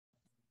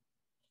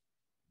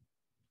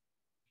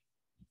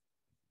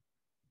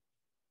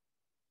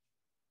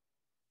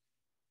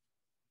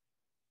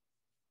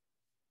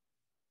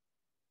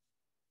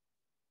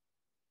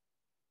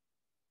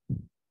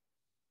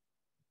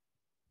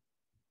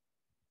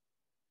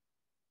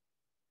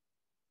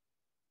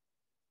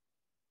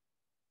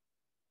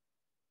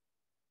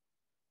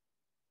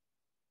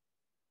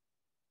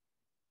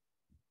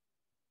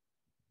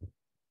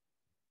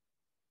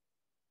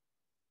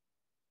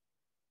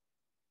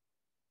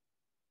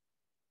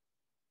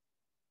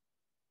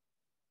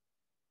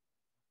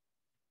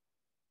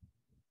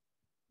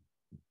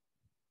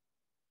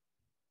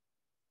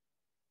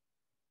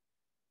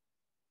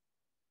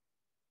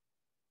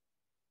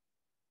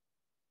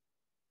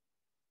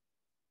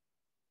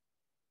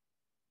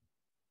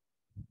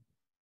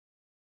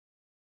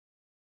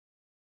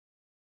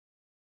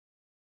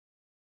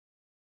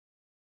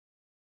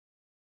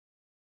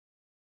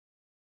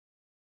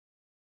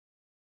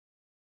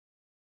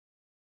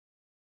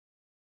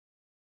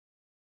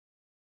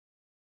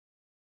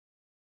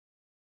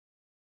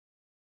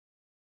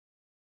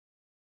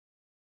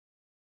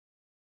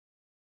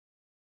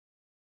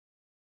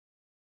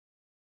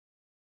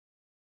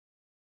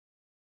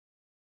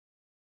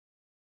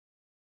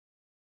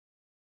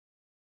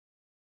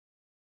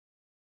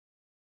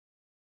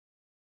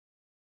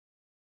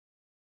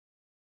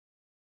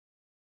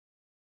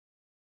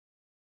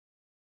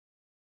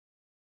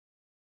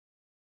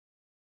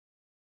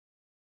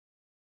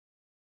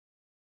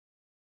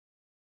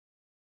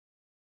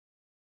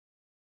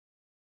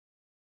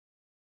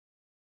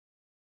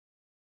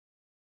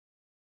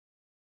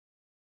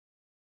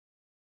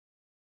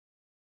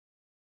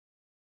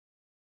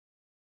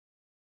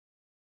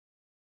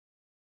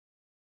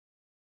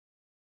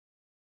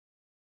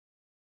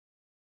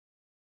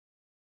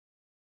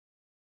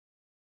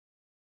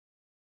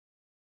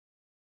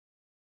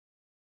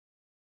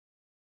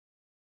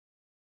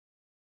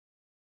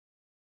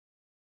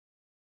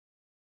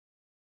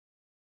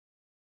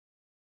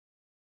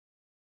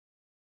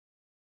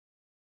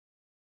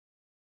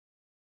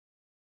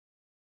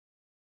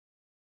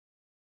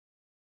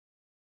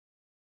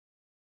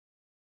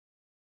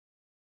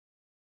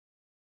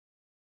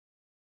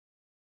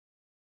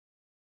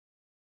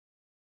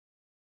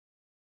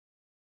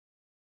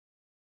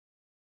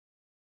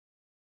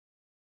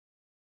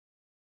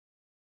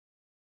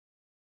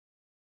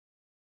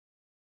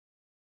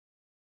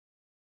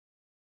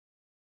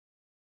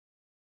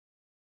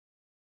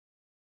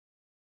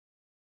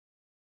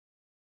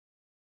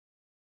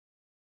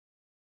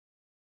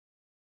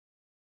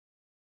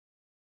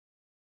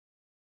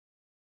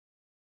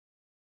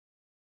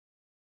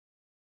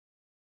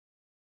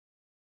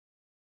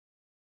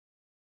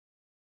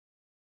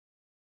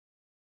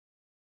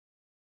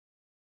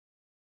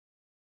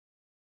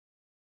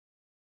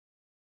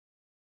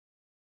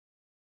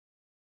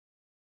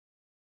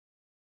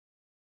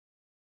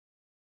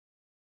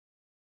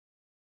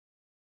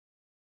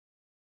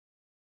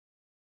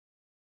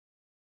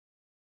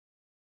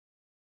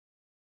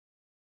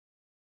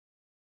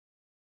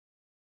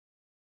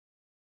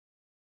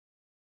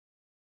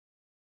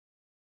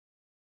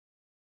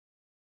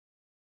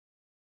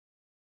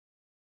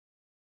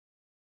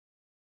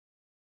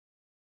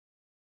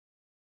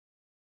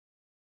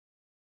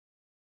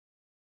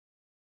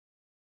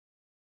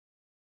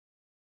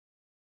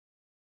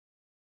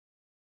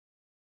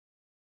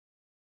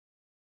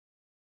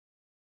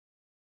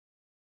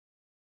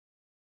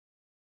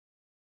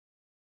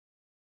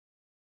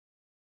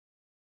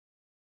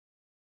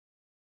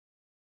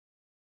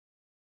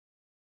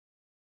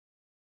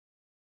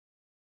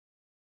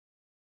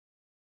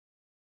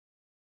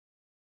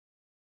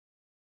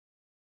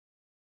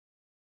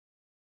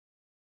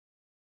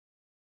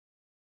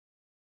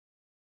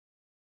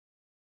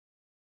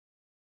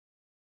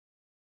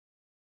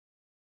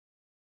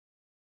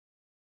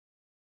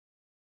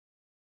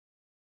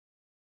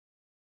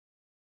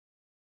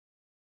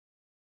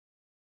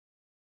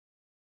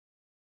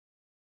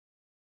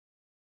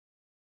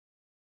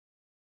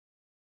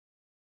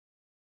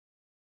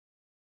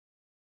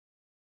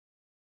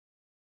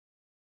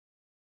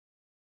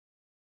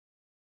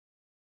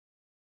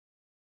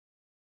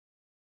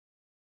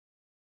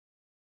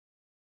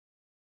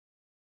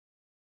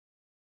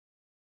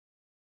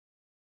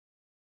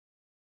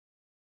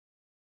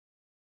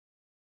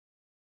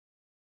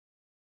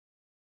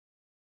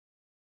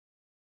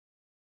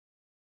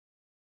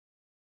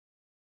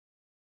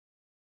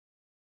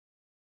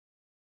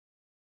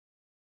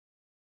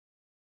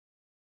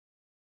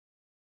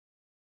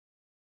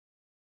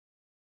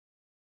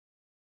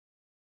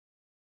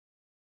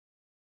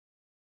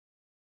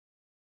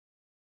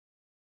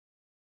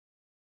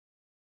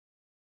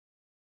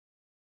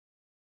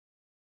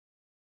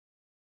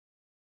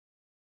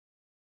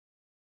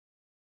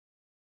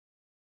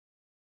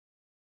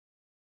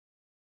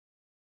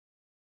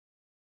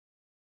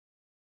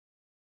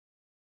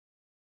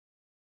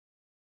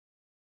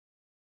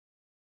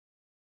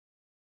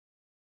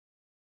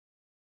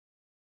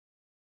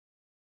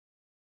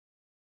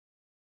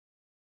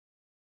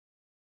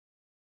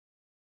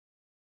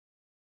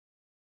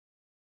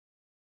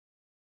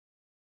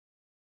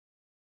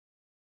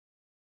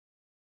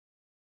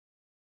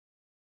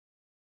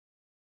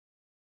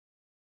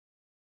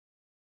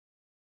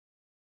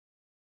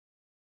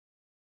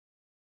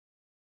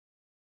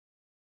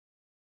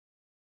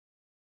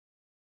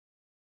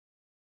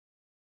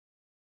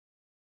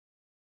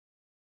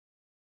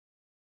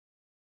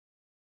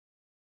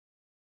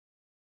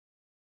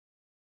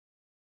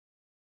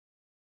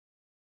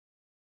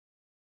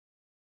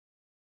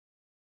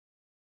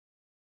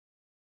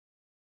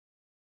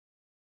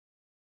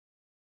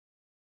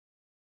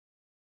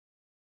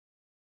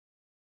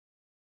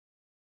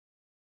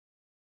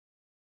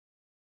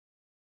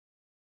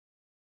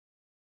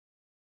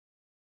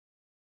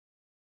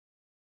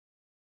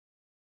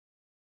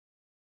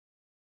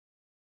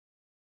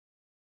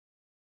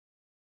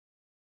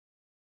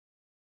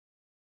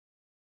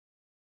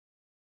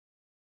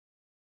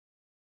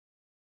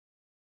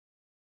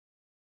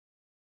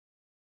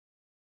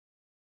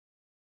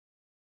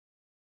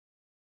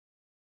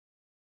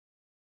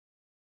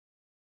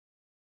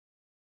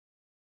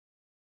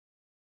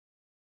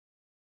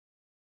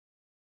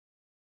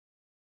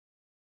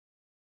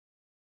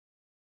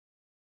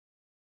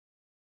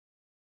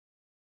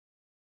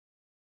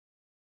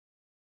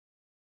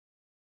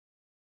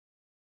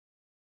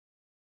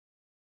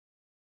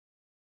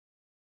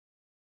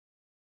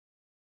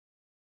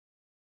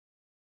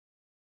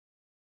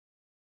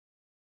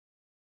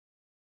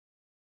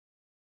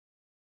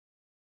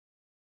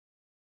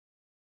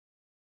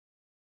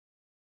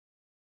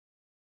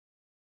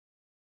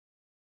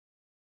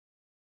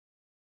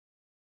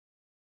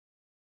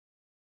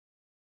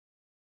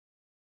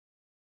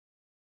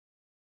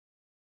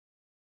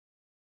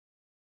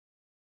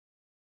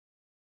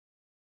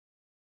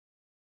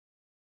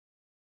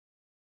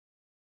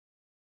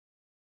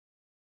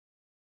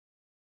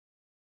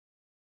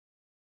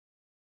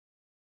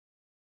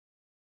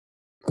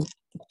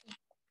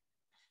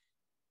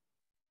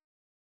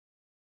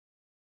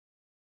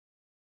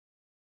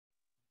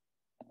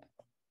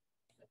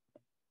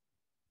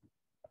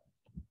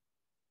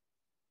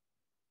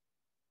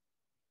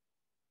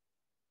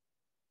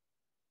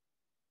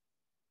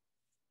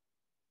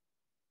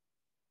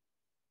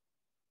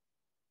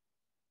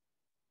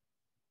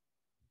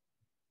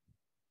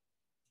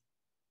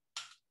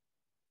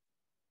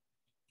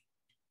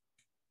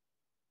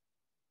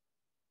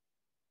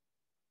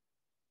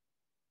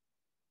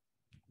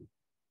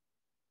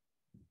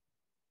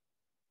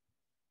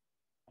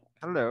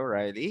Hello,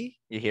 Riley.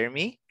 You hear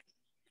me?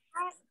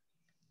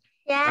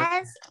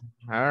 Yes,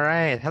 All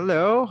right.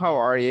 Hello. How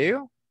are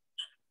you?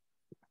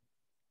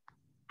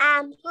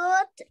 I'm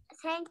good.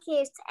 Thank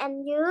you.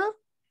 And you?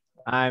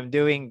 I'm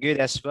doing good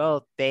as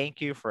well.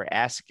 Thank you for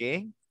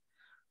asking.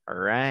 All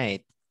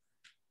right.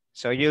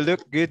 So you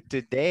look good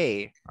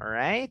today. All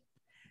right.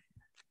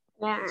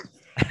 Yeah.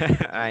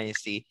 I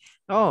see.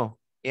 Oh,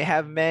 you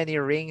have many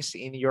rings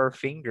in your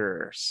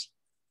fingers.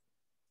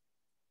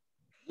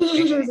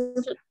 Okay.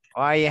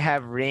 Why you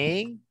have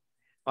ring?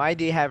 Why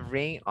do you have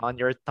ring on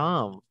your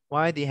thumb?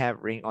 Why do you have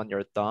ring on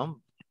your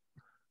thumb?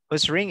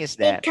 Whose ring is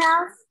that?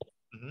 because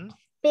Mhm.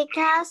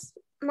 because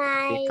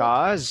my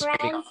Because,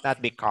 friend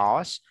not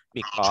because.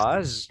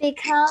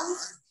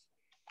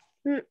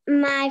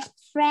 my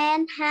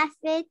friend have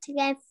it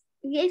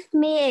give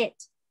me it.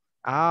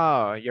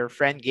 Oh, your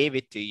friend gave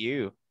it to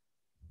you.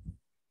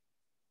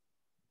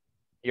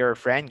 Your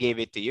friend gave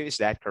it to you. Is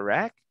that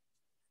correct?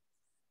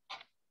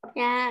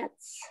 Yes.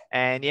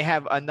 And you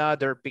have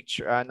another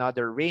picture,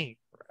 another ring.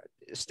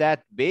 Is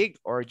that big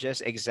or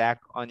just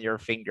exact on your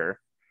finger?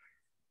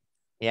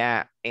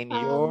 Yeah, in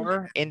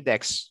your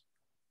index.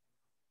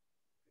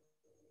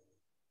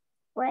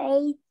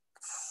 Wait.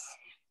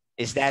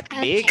 Is that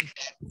Okay. big?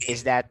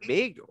 Is that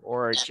big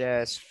or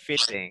just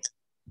fitting?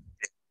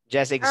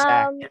 Just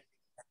exact. Um.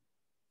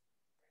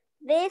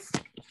 This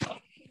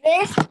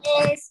this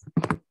is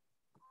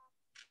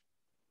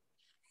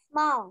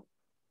small.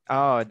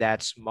 Oh,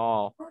 that's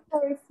small.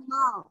 Very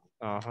small.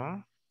 Uh-huh.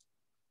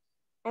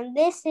 And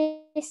this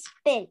is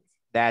big.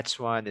 That's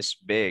one is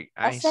big.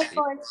 A I see.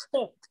 second is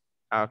big.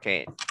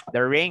 Okay.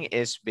 The ring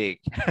is big.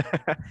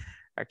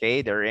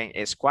 Okay, the ring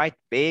is quite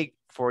big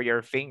for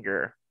your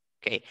finger.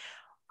 Okay.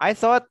 I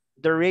thought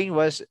the ring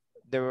was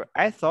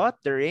I thought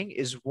the ring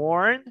is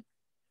worn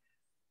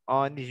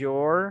on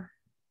your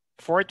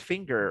fourth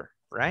finger,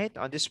 right?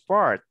 On this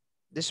part.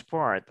 This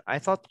part. I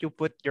thought you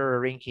put your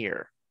ring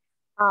here.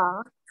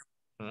 Oh.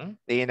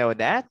 Do you know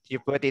that? You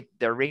put it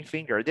the ring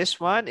finger. This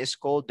one is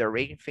called the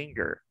ring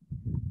finger.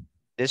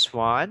 This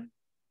one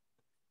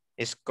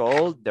is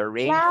called the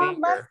ring No,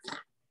 finger.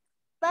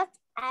 but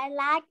I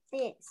like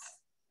this.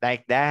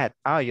 Like that.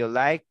 Oh, you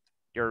like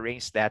your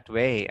rings that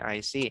way. I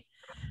see.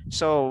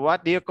 So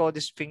what do you call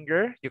this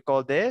finger? You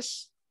call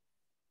this?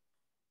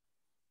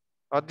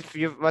 What do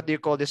you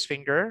call this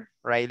finger,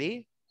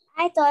 Riley?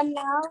 I don't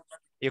know.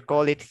 You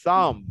call it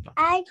thumb.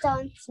 I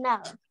don't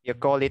know. You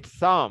call it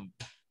thumb.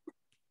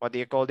 What do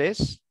you call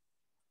this?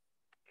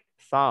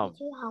 Thumb.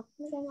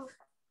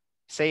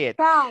 Say it.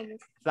 From.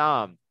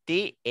 Thumb. Thumb.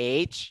 Thumb.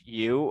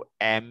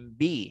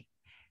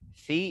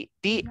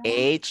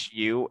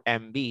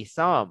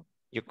 Thumb.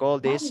 You call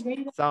this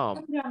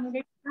thumb.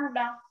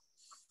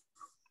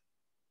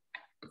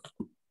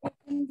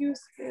 Can you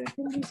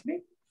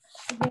speak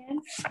again?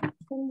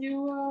 Can you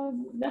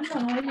đánh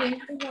vần là gì?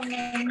 Cái vần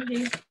là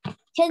gì?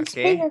 Can you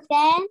speak Okay.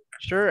 again?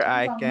 Sure,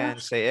 Đánh I vần can á.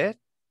 say it.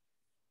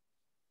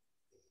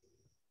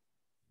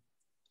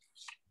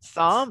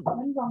 Thumb.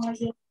 Đánh vần là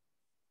gì?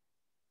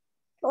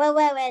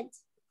 Wait.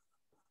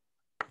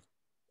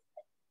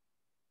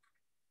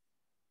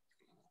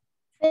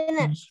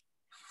 Finish.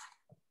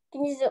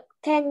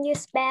 Can you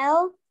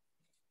spell?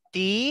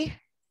 Thumb.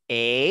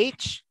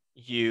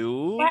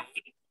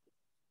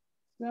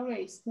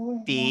 Sorry.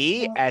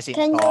 T as in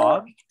Can you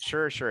Tom.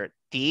 Sure.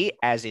 T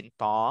as in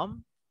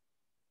Tom.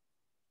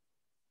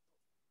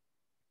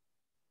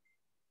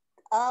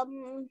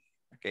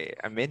 Okay,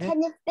 a minute.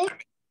 can you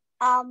speak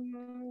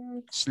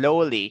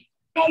Slowly.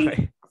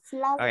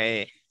 slow?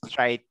 Okay,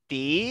 try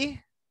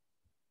T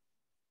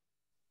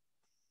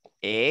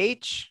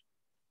H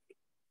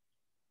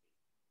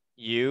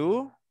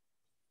U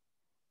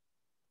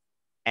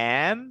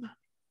M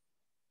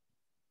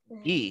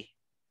E.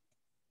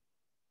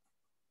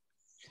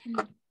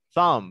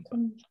 Thumb.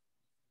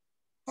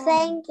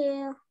 Thank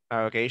you.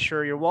 Okay,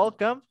 sure, you're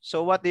welcome.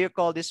 So what do you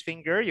call this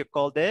finger? You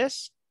call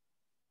this?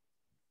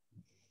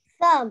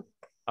 Thumb.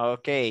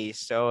 Okay,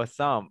 so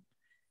thumb.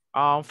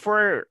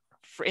 For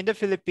in the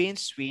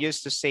Philippines, we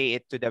used to say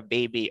it to the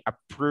baby,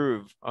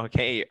 approve.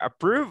 Okay,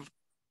 approve,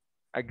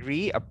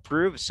 agree,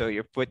 approve. So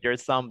you put your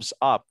thumbs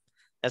up.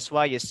 That's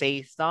why you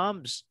say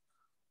thumbs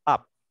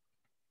up.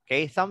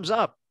 Okay, thumbs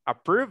up.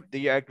 Approve. Do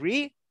you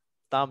agree?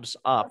 Thumbs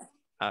up.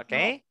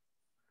 Okay.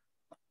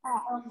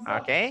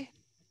 Okay.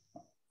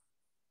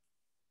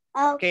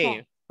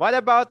 Okay. What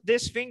about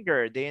this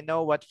finger? Do you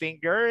know what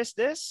finger is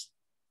this?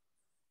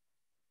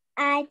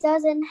 I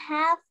doesn't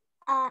have.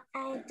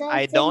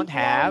 I don't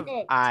have.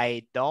 It.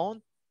 I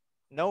don't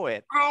know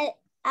it.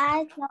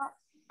 I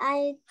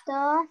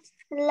don't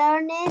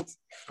learn it.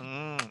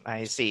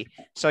 I see.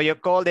 So you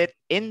called it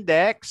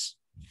index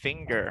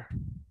finger.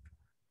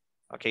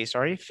 Okay,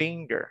 sorry,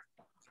 finger.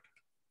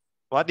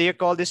 What do you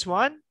call this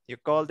one? You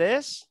call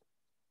this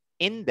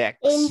index.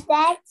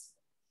 Index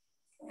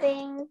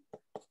finger.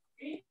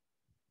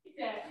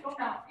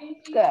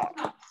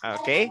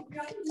 Okay,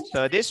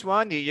 so this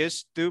one you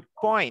used to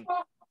point.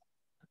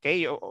 Okay,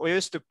 you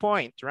used to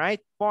point, right?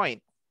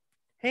 Point.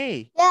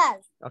 Hey. Yes.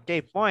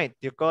 Okay, point.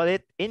 You call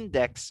it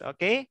index,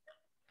 okay?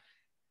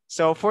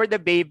 So for the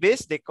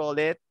babies, they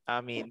call it, I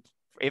mean,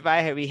 if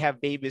we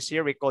have babies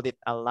here, we call it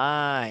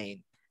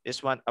align.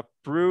 This one,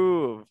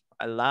 approve,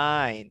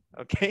 align,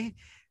 okay?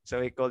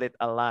 So we call it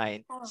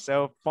align.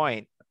 So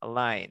point,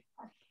 align.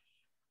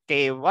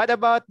 Okay, what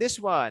about this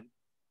one?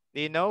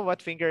 Do you know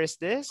what finger is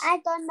this?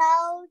 I don't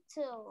know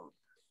too.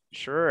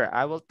 Sure,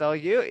 I will tell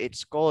you.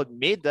 It's called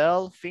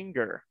middle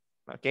finger.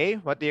 Okay,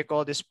 what do you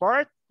call this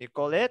part? You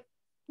call it?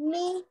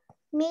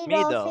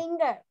 Middle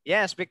finger.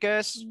 Yes,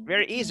 because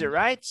very easy,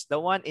 right? It's the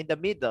one in the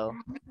middle.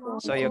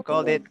 So you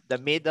call it the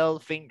middle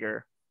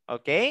finger.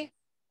 Okay?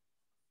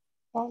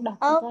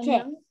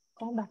 Okay.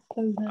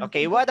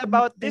 Okay, what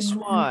about this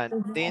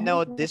one? Do you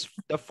know this,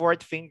 the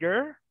fourth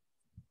finger?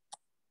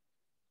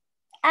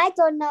 I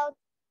don't know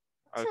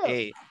too.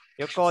 Okay,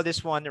 you call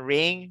this one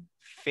ring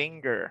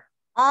finger.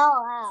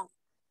 Oh,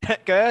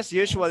 Because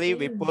usually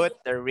we put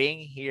the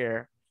ring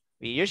here.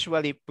 We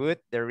usually put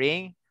the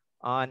ring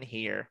on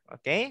here.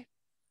 Okay?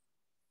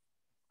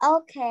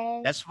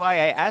 okay. That's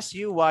why I asked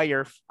you why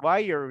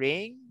your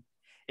ring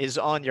is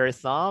on your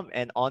thumb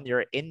and on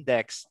your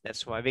index.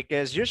 That's why,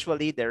 because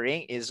usually the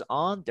ring is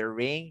on the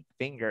ring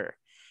finger.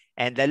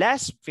 And the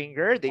last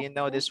finger, do you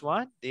know this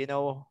one? Do you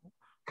know?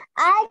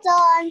 I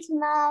don't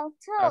know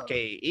too.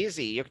 Okay,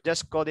 easy. You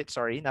just call it,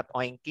 sorry, not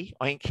oinky.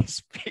 Oinky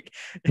is big.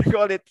 You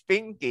call it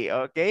pinky,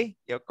 okay?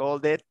 You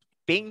called it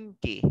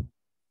pinky.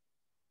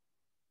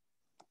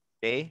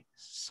 Okay,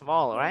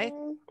 small, right?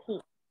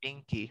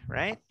 Pinky,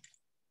 right?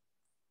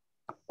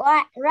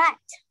 Right.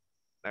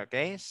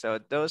 Okay, so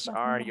those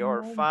are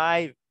your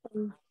five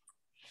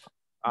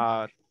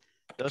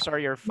those are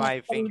your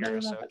five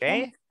fingers,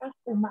 okay?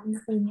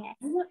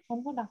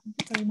 Không có đọc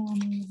từ nào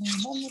mà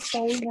nó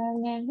trôi ra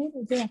ngang hết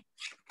rồi chưa?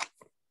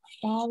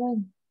 To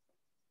lên.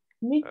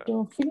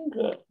 Middle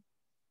finger.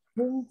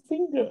 Ring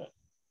finger.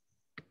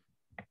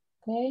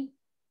 Okay.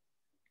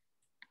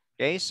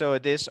 Okay, so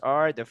these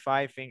are the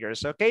five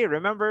fingers. Okay,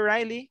 remember,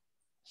 Riley?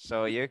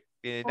 So you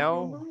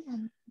know,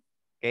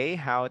 okay,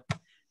 how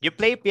you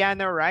play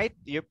piano, right?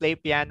 You play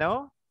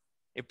piano?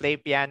 You play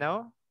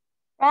piano?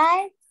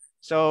 Right.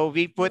 So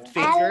we put I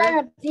finger.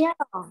 love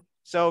piano.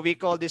 So we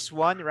call this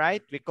one,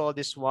 right? We call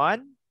this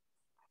one.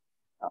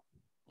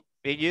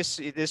 We use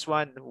this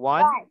one,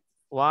 one, Right.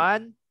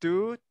 1,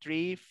 2,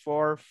 3,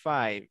 4,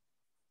 5.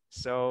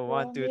 So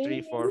 1, 2,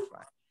 3, 4,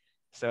 5.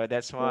 So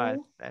that's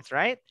one. That's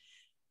right.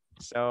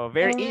 So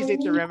very easy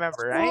to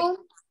remember, right?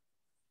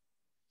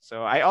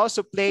 So I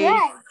also play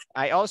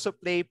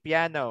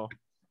piano.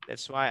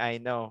 That's why I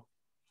know.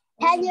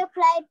 Can you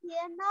play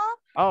piano?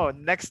 Oh,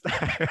 next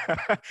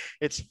time.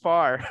 It's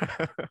far.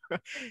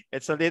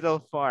 It's a little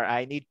far.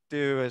 I need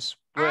to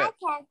I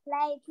can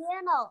play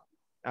piano.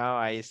 Oh,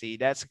 I see.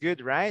 That's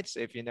good, right?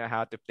 So if you know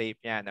how to play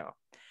piano.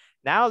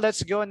 Now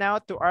let's go now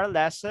to our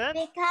lesson.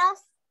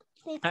 Because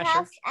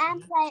Sure.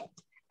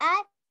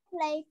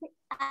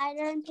 I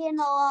learned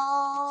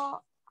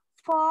piano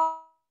for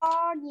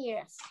 4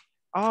 years.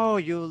 Oh,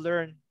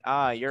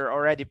 you're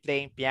already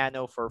playing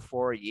piano for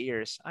 4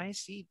 years. I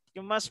see.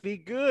 You must be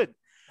good.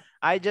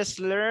 I just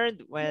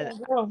learned when,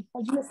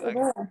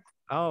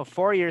 oh,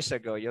 4 years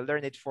ago. You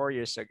learned it 4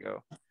 years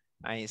ago.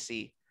 I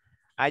see.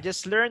 I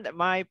just learned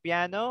my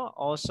piano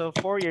also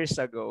 4 years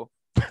ago.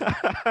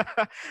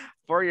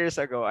 4 years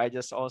ago, I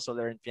just also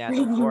learned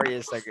piano 4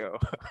 years ago.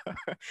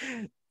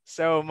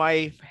 So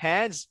my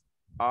hands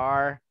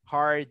are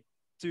hard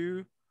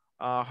to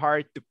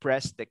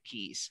press the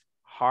keys.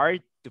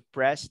 Hard to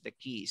press the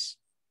keys.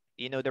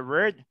 You know the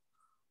word?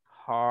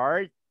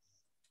 Hard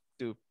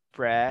to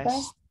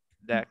press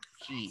the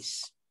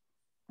keys.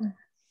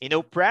 You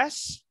know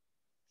press?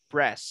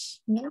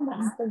 Press. You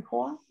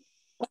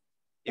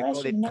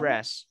call it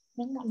press.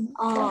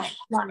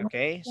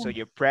 Okay, so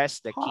you press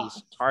the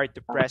keys. Hard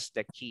to press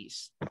the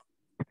keys.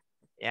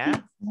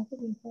 Yeah.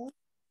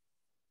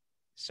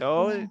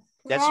 So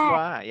that's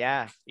why,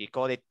 yeah, we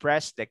call it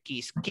press the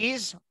keys.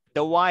 Keys,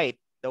 the white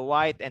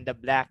and the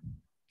black.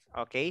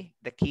 Okay,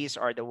 the keys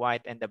are the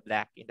white and the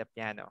black in the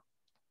piano.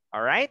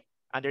 All right,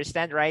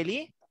 understand,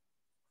 Riley?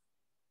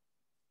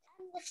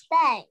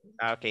 Understand.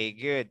 Okay,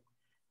 good.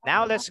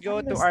 Now let's go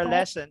to our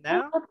lesson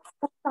now.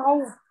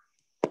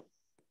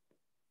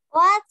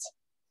 What?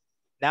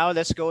 Now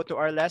let's go to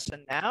our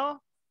lesson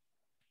now.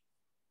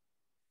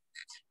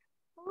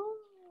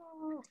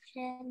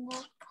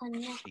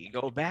 You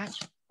go back.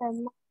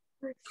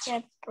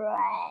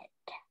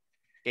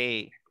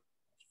 Okay.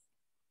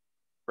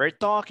 We're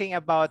talking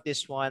about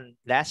this one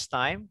last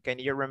time. Can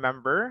you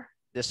remember?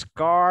 The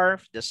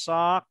scarf, the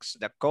socks,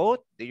 the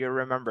coat. Do you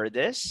remember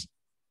this?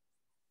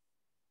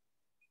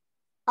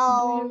 Do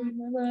you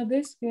remember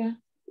this? Yeah.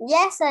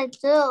 Yes, I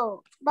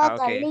do, but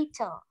Okay. a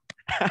little.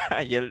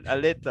 A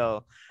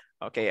little.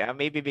 Okay,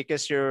 maybe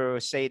because you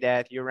say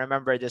that you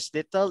remember this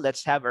little,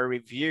 let's have a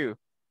review.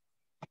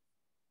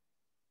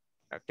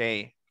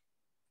 Okay.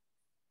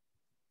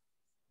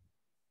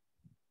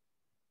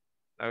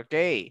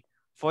 Okay.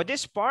 For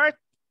this part,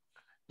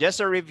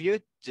 just a review,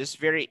 just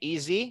very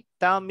easy.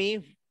 Tell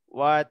me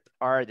what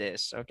are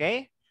this,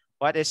 okay?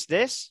 What is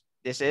this?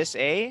 This is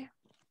a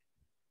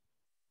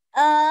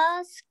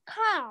A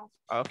scarf.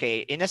 Okay,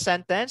 in a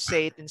sentence,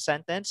 say it in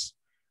sentence.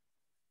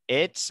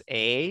 It's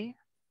a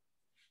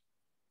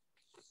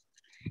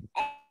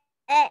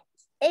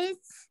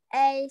It's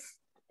a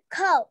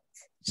coat.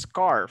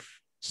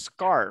 scarf.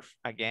 Scarf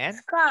again.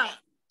 Scarf.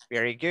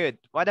 Very good.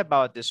 What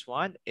about this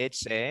one?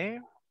 It's a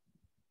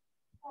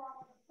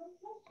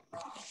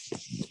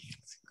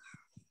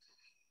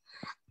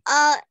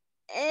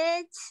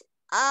It's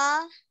a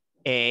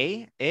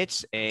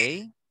it's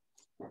a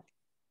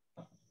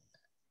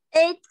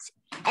it's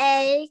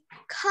a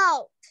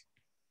coat.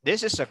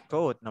 this is a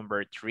coat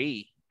number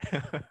 3.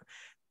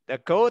 The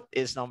coat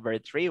is number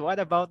 3. What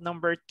about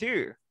number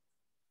 2?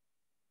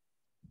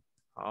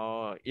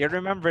 Oh, you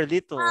remember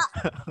little.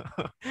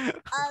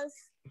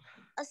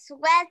 A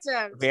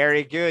sweater.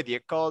 Very good. You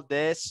call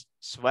this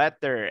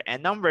sweater.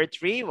 And number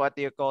 3, what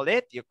do you call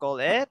it? You call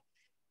it?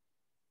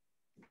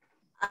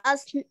 A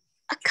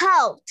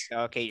coat.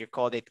 Okay, you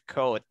called it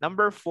coat.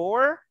 Number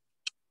 4?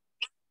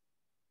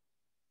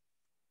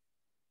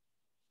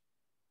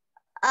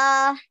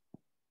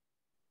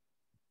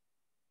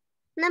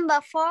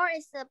 Number 4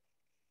 is a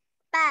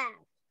bag.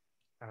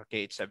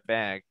 Okay, it's a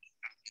bag.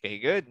 Okay,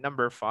 good.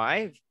 Number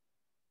 5?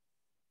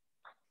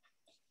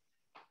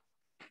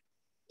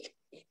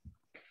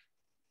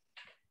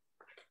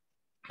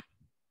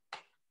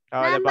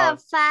 Number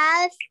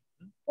 5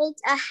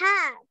 is a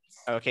hat.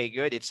 Okay,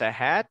 good. It's a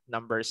hat.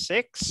 Number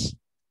 6?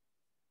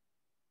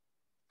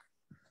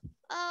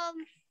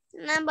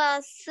 Number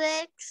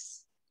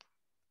 6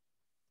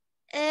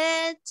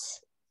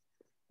 it's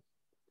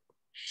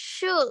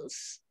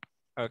shoes.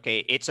 Okay,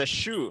 it's a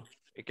shoe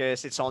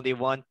because it's only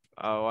one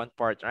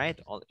part, right?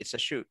 It's a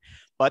shoe.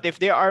 But if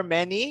there are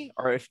many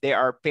or if they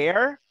are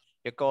pair,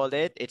 you call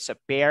it's a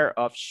pair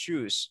of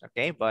shoes.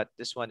 Okay, but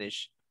this one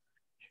is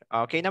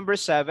okay. Number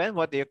 7,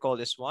 what do you call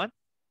this one?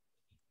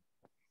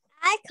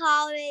 I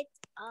call it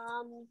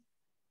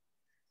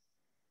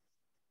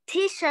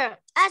t-shirt.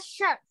 A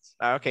shirt.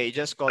 Okay, you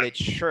just call it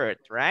shirt,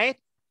 right?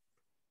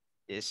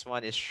 This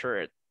one is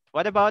shirt.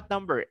 What about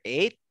number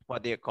 8?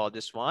 What do you call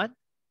this one?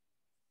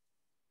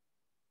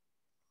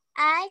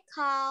 I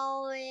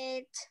call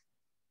it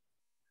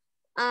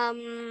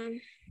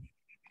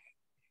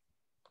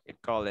You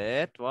call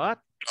it what?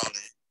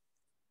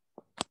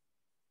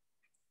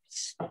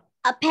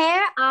 a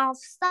pair of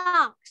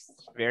socks.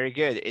 Very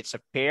good. It's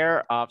a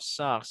pair of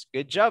socks.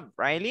 Good job,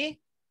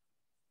 Riley.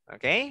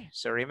 Okay,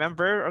 so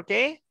remember,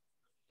 okay?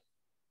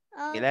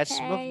 Okay, let's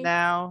move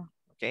now.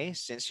 Okay,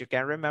 since you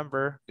can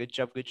remember. Good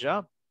job, good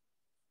job.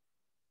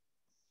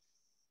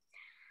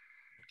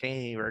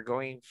 Okay, we're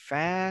going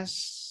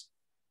fast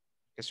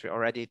because we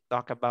already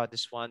talked about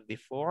this one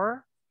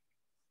before.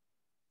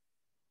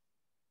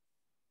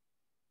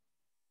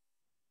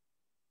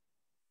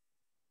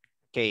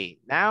 Okay,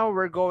 now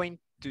we're going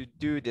to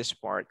do this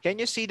part. Can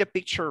you see the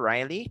picture,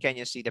 Riley? Can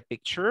you see the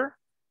picture?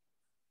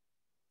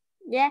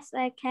 Yes,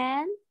 I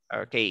can.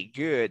 Okay,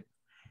 good.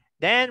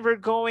 Then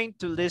we're going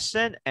to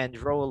listen and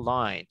draw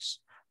lines.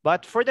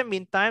 But for the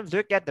meantime,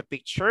 look at the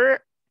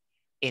picture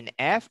in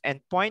F and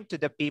point to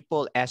the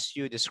people as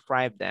you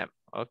describe them,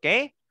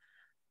 okay?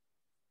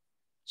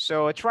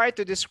 So try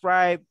to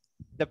describe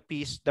the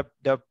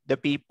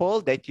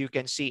people that you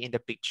can see in the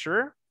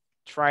picture.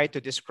 Try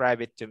to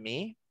describe it to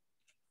me.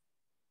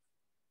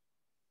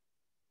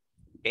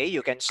 Okay,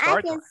 you can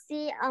start. I can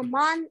see a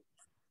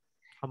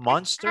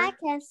monster? I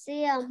can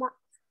see a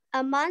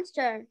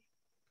monster.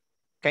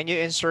 Can you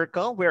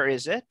encircle? Where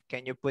is it?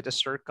 Can you put a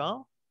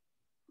circle?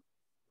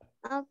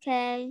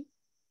 Okay.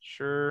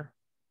 Sure.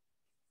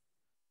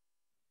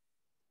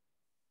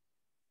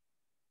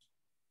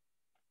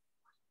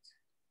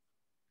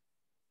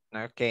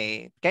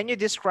 Okay. Can you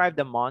describe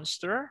the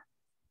monster?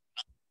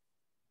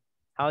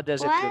 How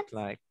does it look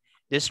like?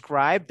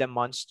 Describe the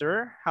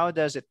monster. How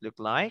does it look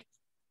like?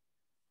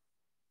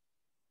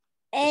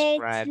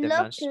 Describe the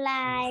monster.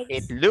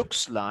 It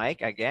looks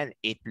like, again,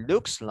 it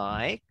looks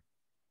like.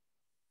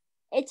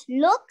 It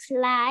looks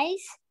like,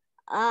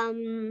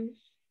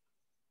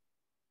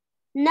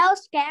 no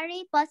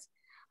scary, but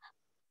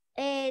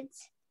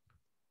it's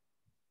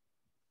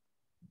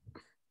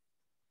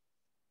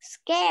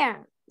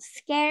scare.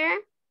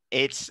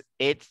 It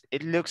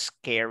looks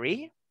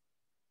scary.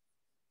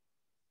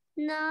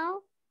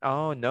 No.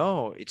 Oh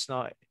no, it's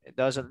not. It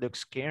doesn't look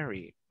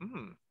scary.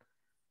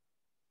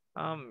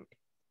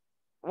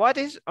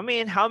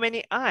 How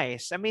many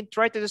eyes?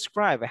 Try to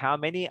describe how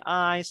many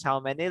eyes,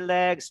 how many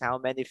legs, how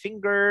many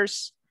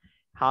fingers,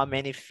 how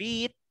many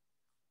feet.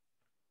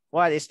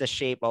 What is the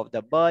shape of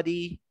the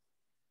body?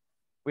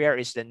 Where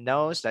is the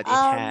nose that it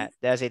has?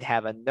 Does it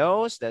have a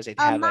nose? Does it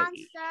have monster?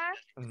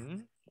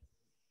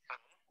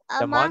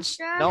 The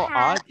monster? No,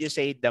 odd. You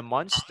say the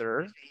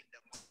monster.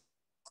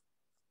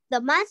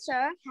 The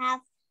monster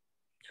has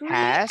three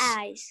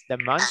eyes. The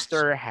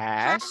monster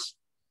has.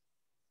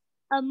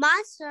 A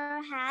monster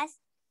has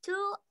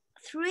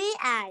three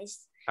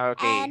eyes.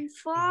 Okay. And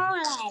four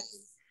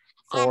legs.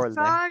 Four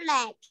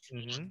legs.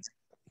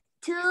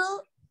 Two,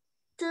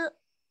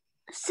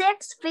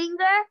 6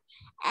 fingers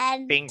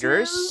and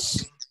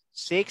fingers.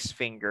 6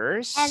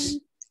 fingers.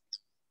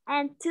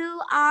 And 2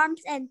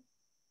 arms and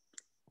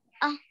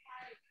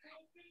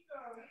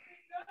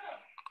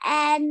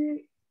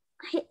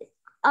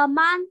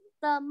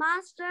the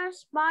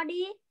monster's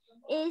body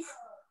is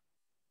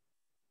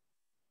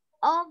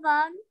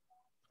oval.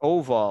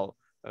 Oval.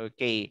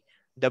 Okay.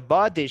 The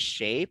body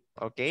shape.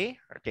 Okay.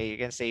 Okay. You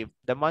can say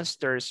the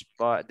monster's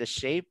the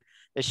shape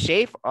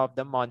of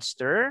the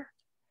monster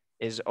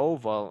is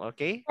oval.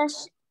 Okay.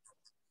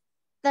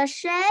 The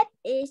shape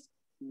is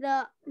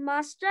the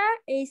monster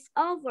is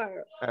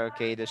oval.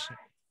 Okay. The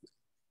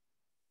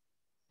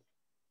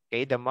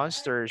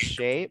monster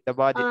shape. The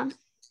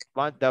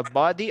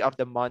body of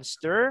the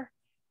monster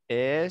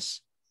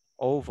is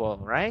oval,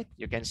 right?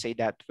 You can say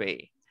that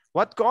way.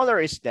 What color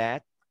is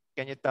that?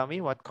 Can you tell me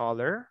what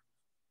color?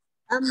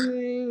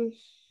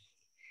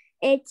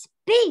 It's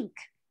pink.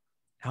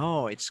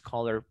 Oh, it's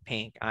color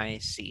pink. I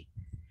see.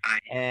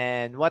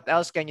 And what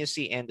else can you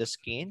see in the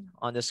skin?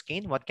 On the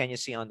skin, what can you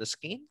see on the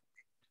skin?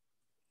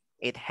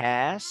 It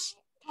has.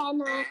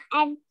 Can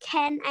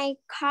I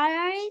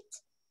color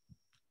it?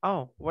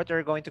 Oh, what are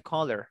you going to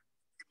color?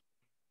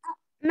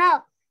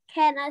 No.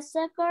 Can I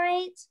circle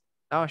it?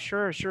 Oh,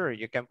 sure.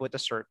 You can put a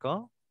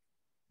circle.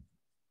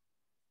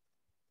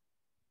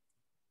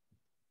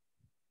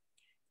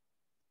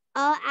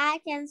 Oh, I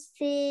can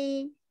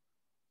see.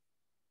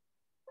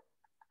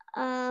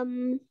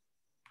 Okay,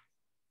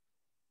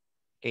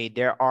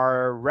 there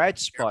are red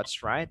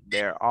spots, right?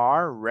 There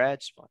are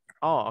red spots.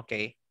 Oh,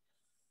 okay.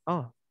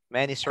 Oh,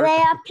 many circles.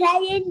 They are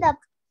playing the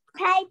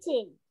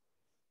painting.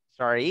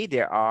 Sorry,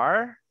 They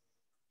are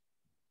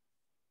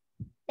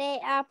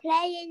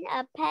playing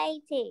a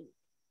painting.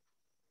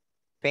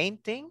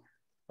 Painting?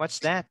 What's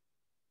that?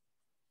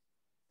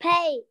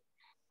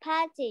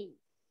 Painting.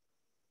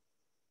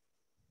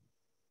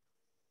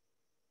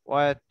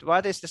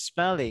 What is the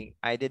spelling?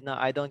 I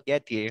don't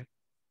get you.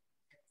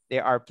 They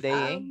are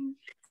playing.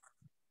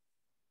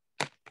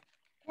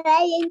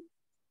 Playing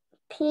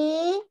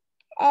P-A-T-I-N.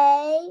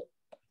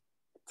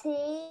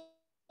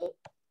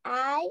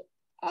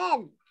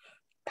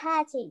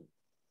 Painting.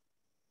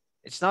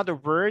 It's not a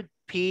word.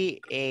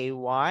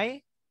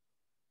 P-A-Y.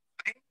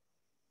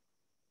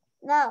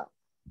 No.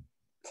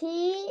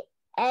 P-A-T-I-N.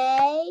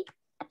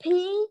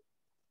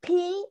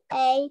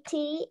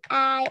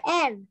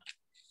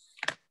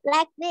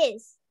 Like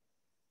this.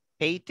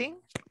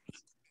 Painting?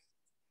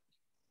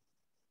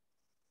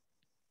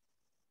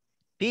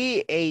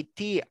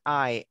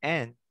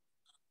 P-A-T-I-N.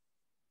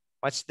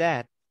 What's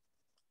that?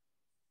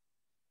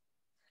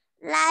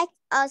 Like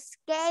a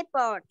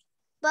skateboard,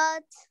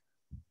 but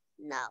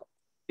no.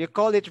 You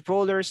call it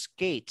roller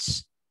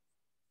skates.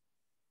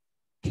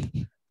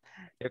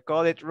 You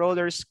call it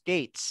roller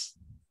skates.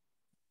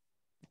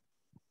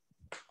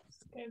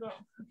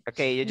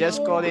 Okay, you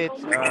just call it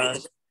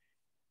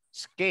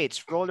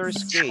skates, roller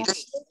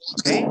skates.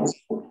 Okay?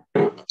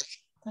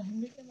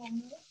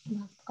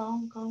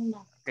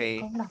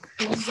 Okay.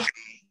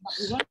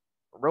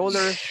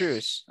 Roller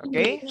shoes.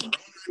 Okay?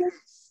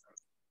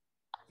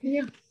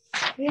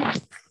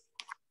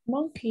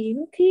 Món thi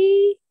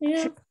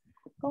nha.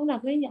 Con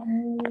đọc cái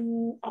giọng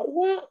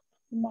ẩu á,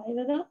 vậy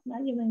rồi đó.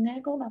 Nãy giờ mình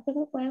nghe con đọc cái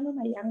thói quen nó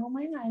này dặn con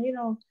mấy ngày đi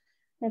rồi.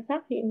 Để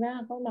phát hiện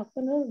ra con đọc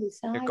cái nước bị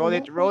sai. You call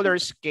it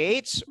roller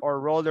skates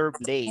or roller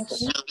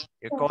blades.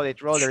 You call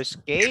it roller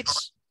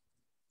skates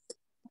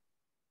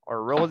or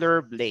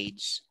roller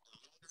blades.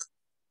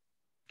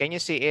 Can you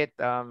see it?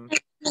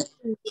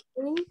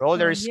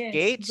 Roller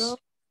skates, yes,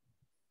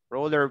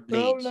 roller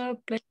blades. You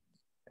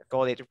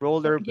call it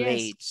roller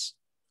blades.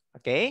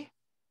 Okay?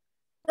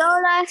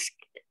 Roller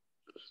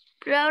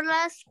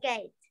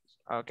skate.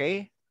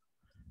 Okay.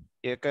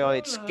 You call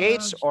it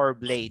skates or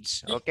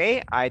blades.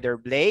 Okay? Either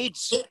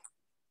blades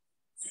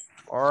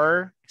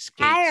or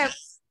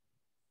skates.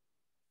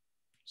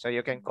 So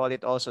you can call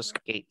it also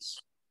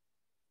skates.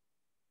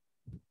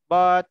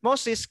 But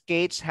mostly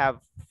skates have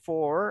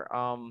 4,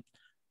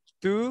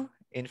 2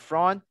 in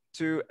front,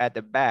 2 at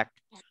the back.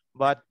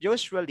 But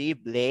usually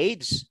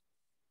blades,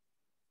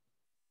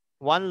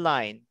 1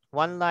 line,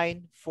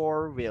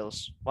 4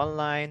 wheels, 1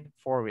 line,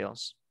 4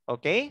 wheels.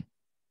 Okay?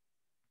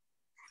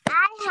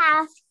 I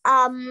have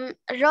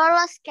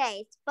roller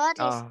skates, but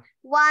it's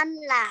 1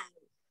 line.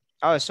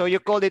 Oh, so you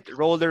call it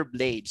roller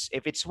blades.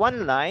 If it's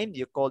 1 line,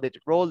 you call it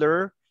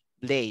roller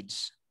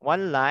blades.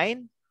 1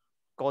 line,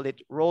 call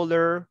it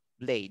roller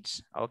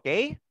blades.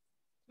 Okay?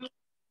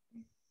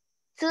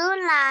 2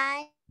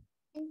 line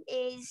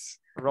is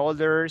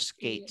roller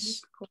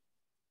skates.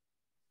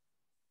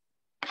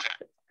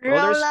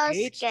 Roller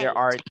skates, there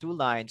are 2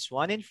 lines,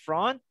 1 in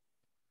front,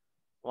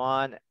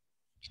 1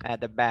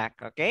 at the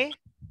back. Okay?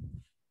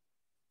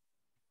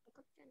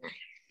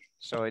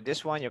 So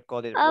this one, you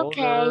call it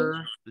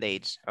roller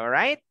blades. All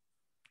right?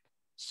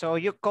 So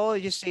you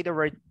say the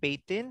word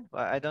patin.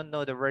 I don't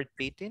know the word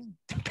patin.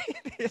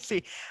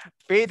 See,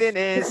 patin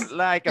is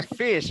like a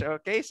fish.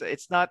 Okay, so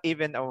it's not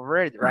even a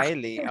word,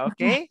 Riley.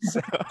 Okay,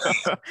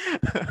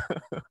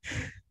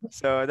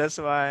 so that's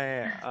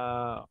why.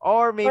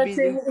 Or maybe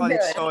you call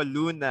it so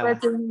Luna.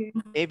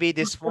 Maybe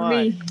this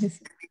one.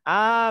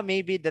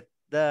 Maybe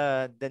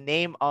the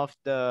name of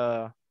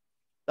the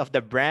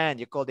brand.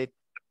 You called it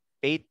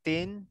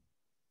Peyton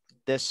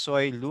de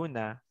Soy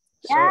Luna.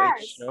 So it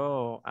Yes.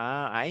 show.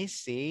 I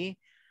see.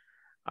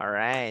 All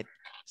right.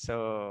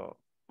 So,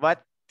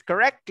 but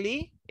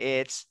correctly,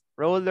 it's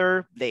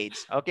roller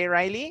blades. Okay,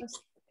 Riley? Yes,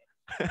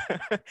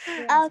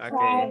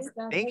 Okay.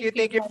 Okay.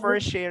 Thank you for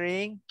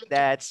sharing.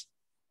 That's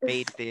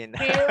Peyton.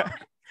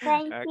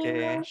 Thank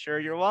Okay, you. sure,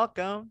 you're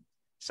welcome.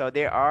 So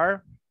there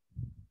are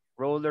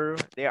roller,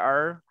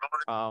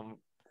 um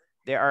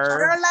there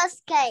are Roller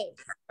skate.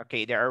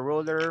 okay, there are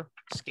roller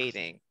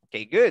skating.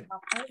 Okay, good.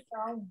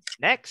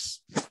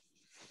 Next,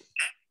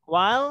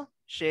 while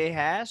she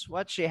has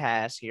what she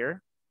has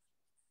here,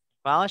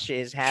 while she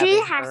is She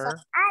having has an her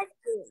ice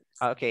cream.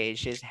 okay,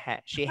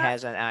 she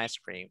has an ice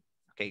cream.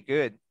 Okay,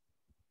 good.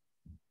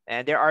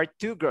 And there are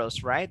two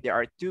girls, right? There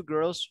are two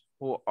girls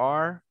who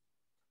are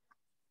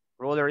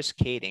roller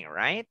skating,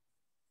 right?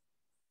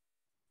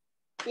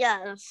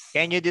 Yes.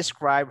 Can you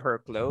describe her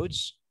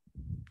clothes?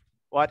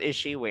 What is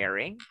she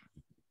wearing?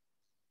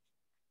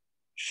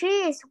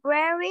 She is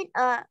wearing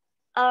a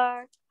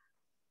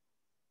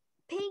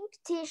pink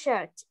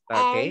t-shirt and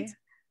Okay.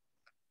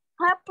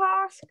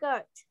 purple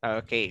skirt.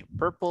 Okay,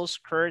 purple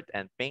skirt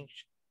and pink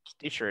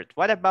t-shirt.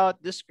 What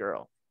about this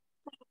girl?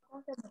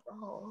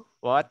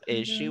 What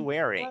is she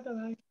wearing?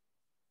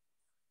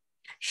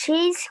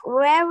 She's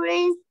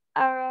wearing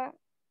a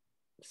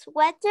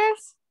sweater.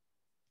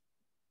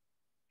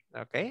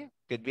 Okay,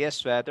 could be a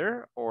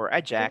sweater or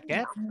a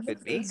jacket.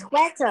 Could be.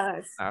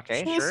 Sweaters.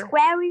 Okay, She's sure.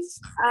 wearing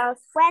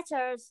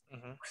sweaters.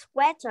 Mhm,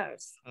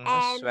 Sweaters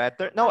and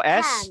sweater. No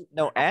a S.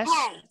 No S.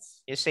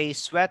 pants. You say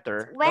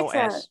sweater. No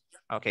Sweater. S.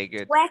 Okay,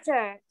 good.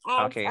 Sweater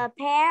and Okay. a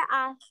pair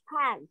of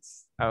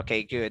pants.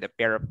 Okay, good. A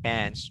pair of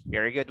pants.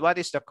 Very good. What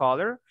is the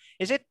color?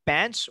 Is it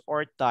pants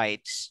or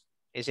tights?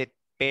 Is it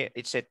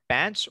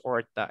pants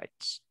or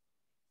tights?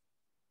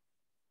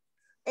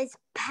 It's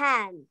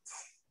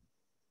pants.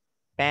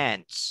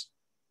 Pants.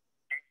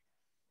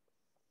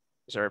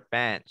 These are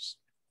pants.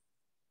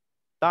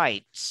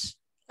 Tights.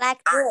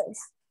 Like this.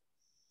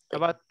 How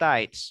about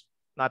tights?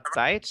 Not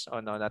tights?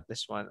 Oh no, not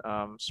this one.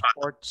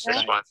 Sports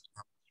tights.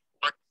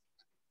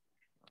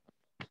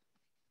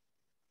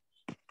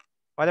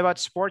 What about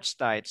sports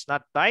tights?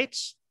 Not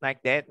tights?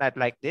 Like that? Not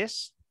like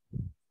this?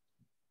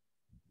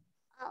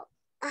 Oh.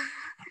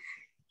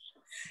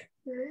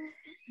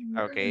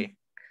 Okay.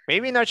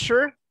 Maybe not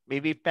sure.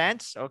 Maybe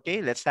pants.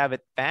 Okay, let's have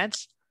it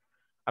pants.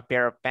 A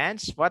pair of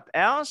pants. What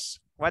else?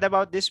 What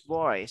about this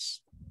boys?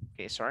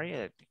 Okay, sorry.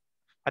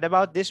 What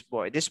about this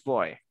boy? This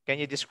boy. Can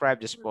you describe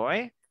this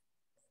boy?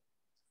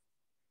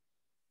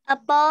 A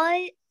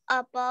boy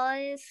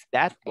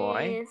That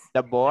boy. is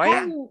The boy.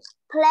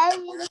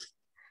 playing.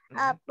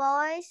 A Mhm.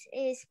 boy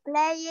is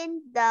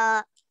playing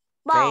the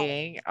ball.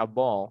 Playing a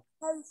ball.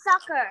 Playing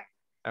soccer.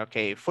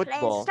 Okay, Playing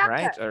football, soccer.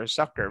 right? Or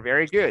soccer.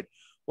 Very good.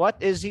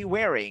 What is he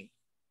wearing?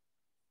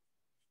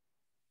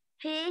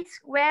 He's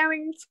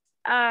wearing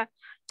a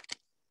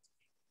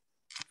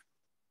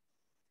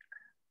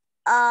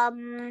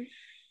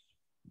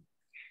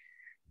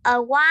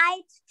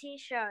white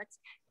t-shirt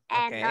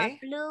and a Okay.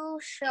 blue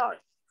short.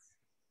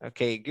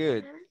 Okay,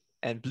 good.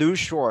 And blue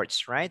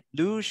shorts, right?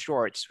 Blue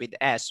shorts with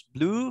S.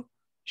 Blue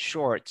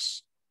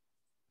shorts.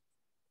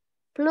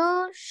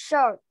 Blue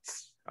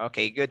shorts.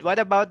 Okay, good. What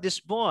about this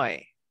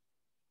boy?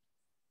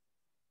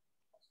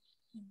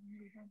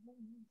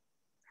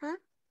 Huh?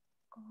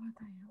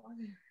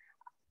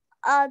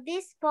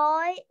 This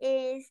boy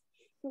is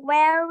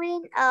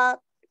wearing a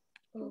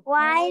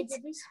white.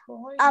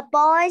 A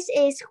boy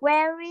is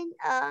wearing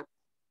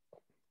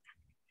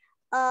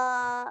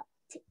a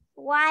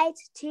white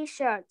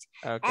t-shirt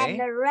and Okay.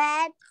 a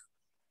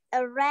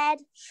red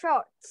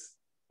shorts.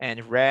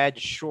 And red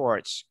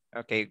shorts.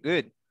 Okay,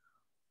 good.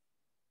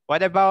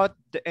 What about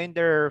in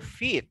their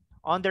feet?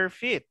 On their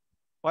feet,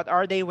 what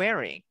are they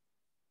wearing?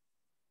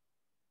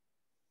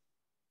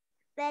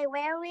 They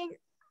wearing.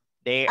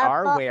 They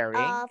are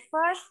wearing.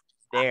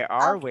 They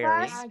are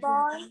wearing.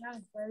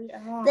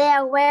 They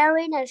are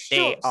wearing a shoes.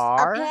 They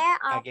are. A pair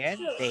of Again,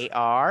 shoes. they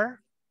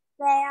are.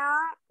 They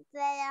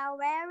are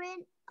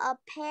wearing a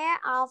pair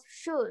of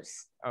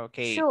shoes.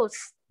 Okay.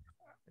 Shoes.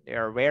 They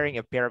are wearing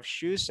a pair of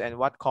shoes. And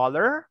what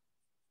color?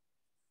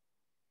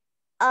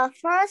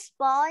 First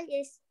boy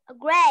is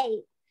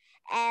gray,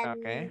 and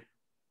Okay.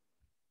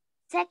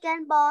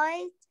 second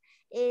boy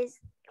is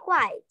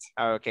white.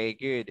 Okay,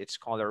 good. It's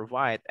color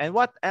white. And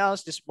what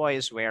else this boy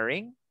is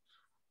wearing?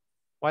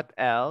 What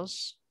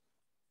else?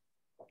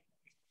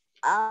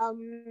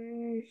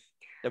 The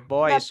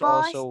boy is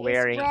also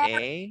wearing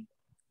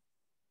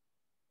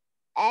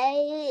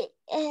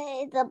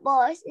the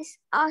boy is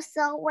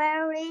also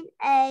wearing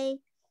a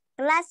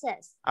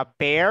glasses. a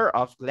pair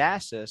of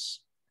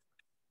glasses.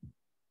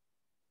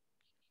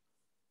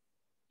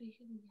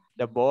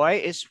 The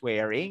boy is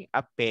wearing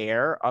a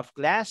pair of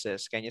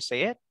glasses. Can you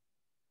say it?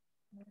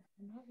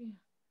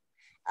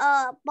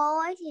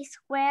 Boy is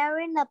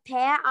wearing a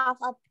pair of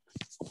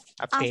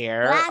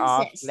pair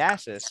of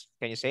glasses.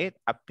 Can you say it?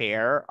 A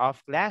pair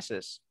of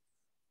glasses.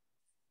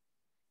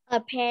 A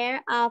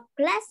pair of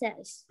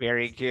glasses.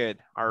 Very good.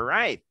 All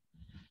right.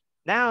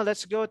 Now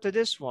let's go to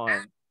this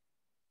one.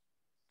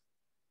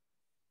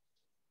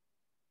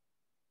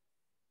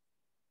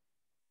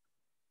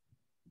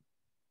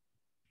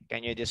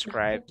 Can you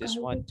describe this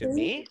one to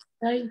me?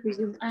 Đây thì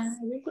dùng A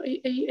với có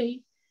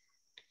y.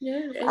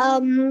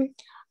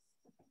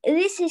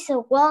 This is a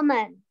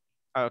woman.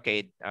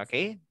 Okay,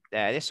 okay.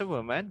 That is a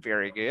woman.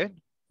 Very good.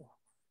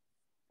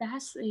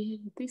 That's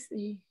this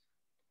is.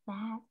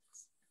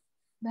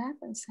 That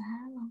là xa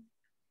không?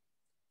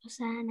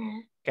 Xa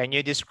nè. Can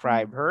you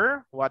describe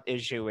her? What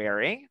is she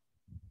wearing?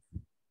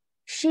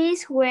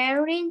 She's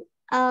wearing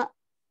a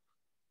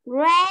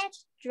red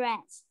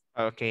dress.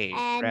 Okay,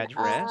 And, red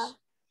dress.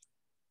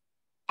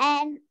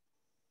 And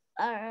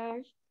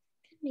cái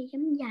này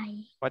giống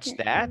giày. What's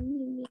that?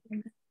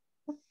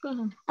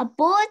 A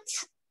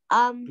boot.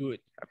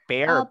 Boot. A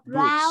pair of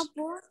brown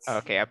boots.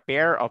 Okay, a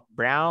pair of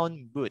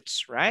brown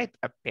boots, right?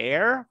 A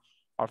pair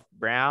of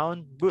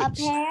brown boots. A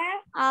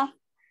pair of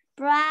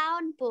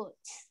brown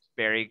boots.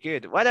 Very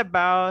good. What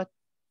about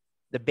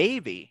the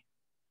baby?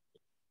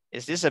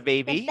 Is this a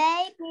baby? The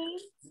baby.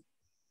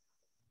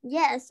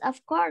 Yes,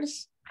 of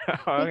course.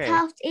 Okay.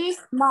 Because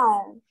it's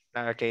small.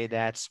 Okay,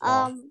 that's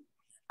small.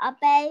 A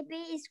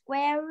baby is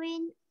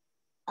wearing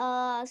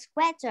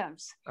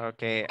sweaters.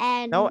 Okay.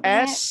 And no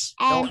S.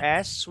 No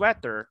S.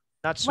 Sweater.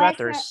 Not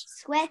sweaters.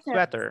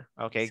 Sweater.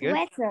 Okay, good.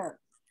 Sweater.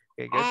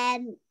 Okay, good.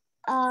 And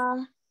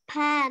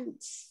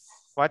pants.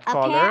 What A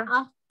color? pair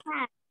of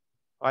pants.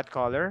 What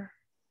color?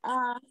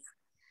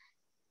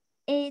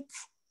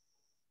 It's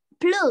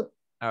blue.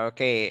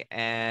 Okay,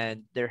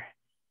 and the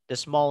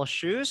small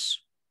shoes?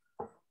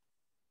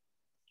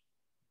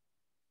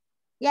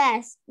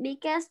 Yes,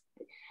 because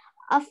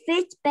a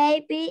fit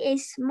baby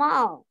is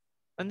small.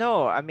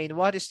 No, I mean,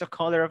 what is the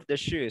color of the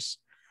shoes?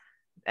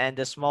 And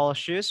the small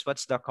shoes,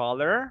 what's the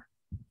color?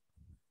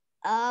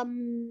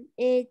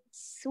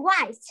 It's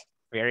white.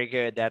 Very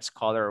good, that's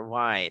color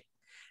white.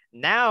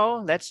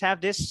 Now, let's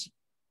have this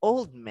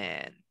old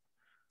man.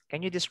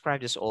 Can you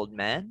describe this old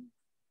man?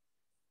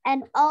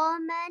 An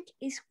old man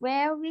is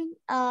wearing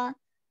a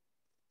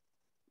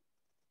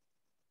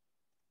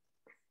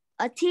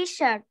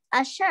t-shirt,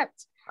 a shirt.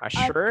 A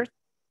shirt?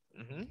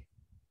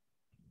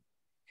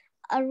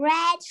 A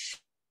red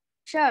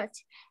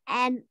shirt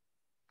and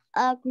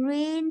a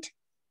green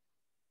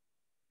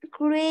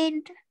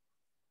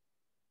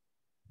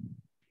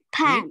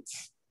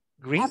pants.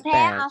 Green a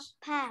pair of pants.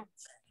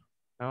 pants.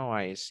 Oh,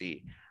 I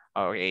see.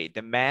 Okay,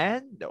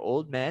 the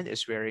old man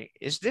is wearing,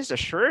 is this a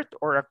shirt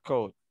or a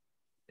coat?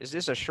 Is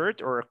this a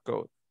shirt or a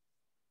coat?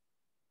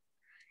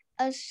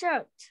 A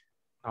shirt.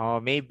 Oh,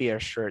 maybe a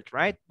shirt,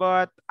 right?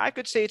 But I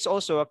could say it's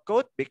also a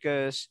coat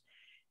because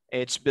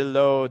it's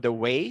below the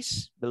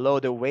waist. Below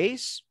the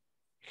waist,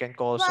 you can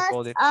also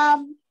call it.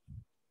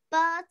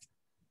 But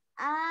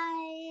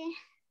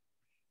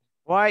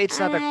Why it's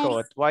not a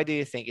coat? Why do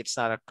you think it's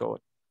not a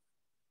coat?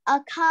 A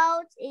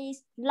coat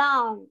is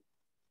long.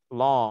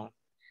 Long.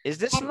 Is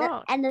this and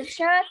long? And the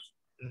shirt?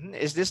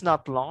 Is this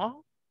not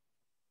long?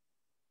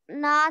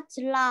 Not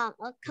long.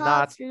 A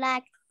coat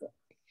like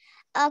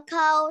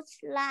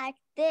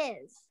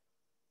this.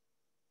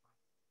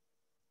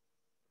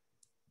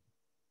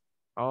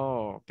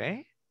 Oh,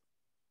 okay.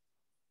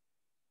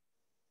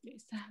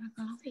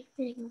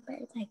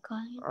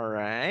 All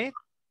right.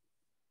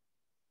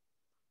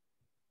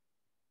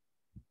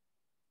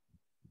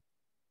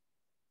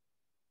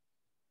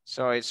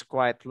 So it's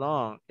quite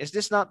long. Is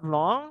this not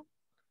long?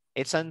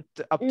 It's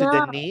up to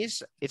the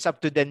knees. It's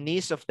up to the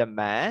knees of the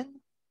man.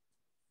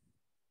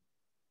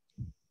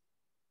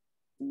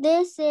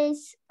 This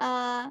is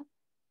a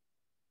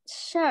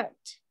shirt.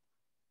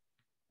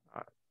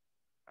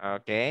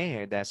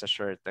 Okay, that's a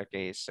shirt.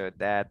 Okay, so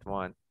that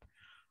one.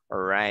 All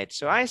right.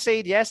 So I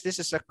say yes, this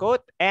is a coat.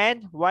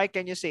 And why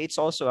can you say it's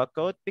also a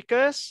coat?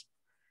 Because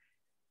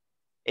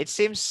it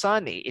seems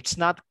sunny. It's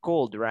not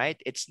cold, right?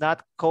 It's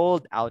not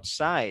cold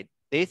outside.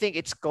 Do you think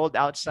it's cold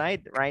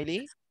outside,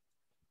 Riley?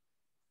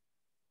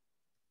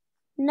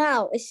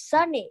 No, it's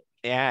sunny.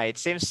 Yeah, it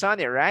seems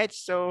sunny, right?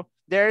 So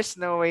there's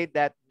no way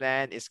that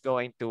man is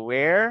going to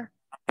wear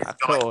a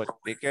coat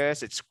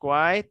because it's too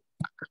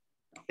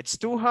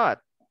hot.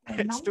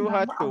 It's too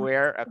hot to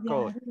wear a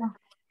coat.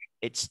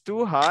 It's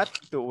too hot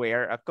to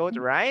wear a coat,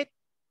 right?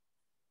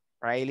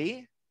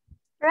 Riley?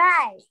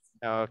 Right.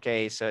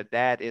 Okay, so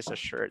that is a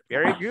shirt.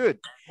 Very good.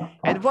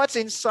 And what's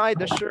inside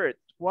the shirt?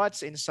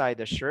 What's inside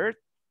the shirt?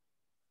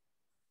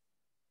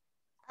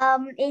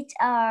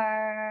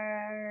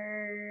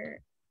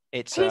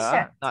 It's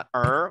t-shirt. Not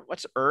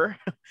what's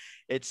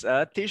It's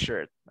a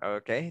t-shirt.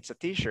 Okay, it's a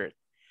t-shirt.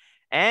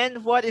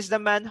 And what is the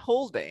man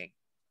holding?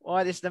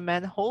 What is the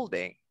man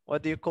holding?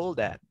 What do you call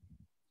that?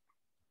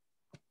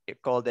 You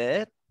called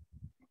it?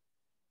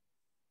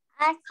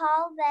 I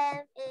call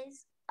them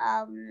is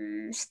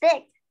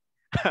stick.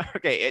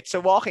 Okay, it's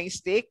a walking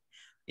stick.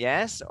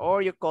 Yes,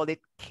 or you call it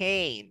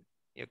cane.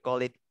 You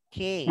call it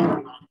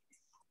cane.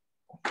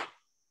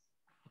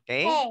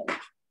 Okay. Hey.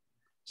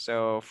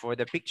 So for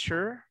the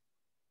picture,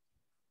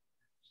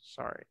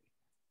 sorry.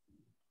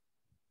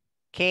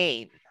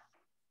 cane.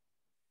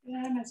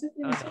 Yeah, Oh, no,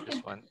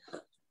 this one.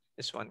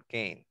 This one,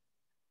 cane.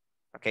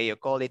 Okay, you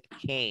call it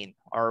cane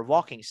or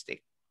walking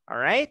stick. All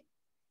right?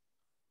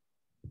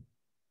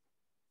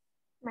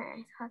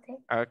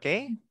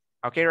 Okay.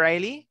 Okay,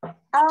 Riley?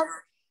 Oh,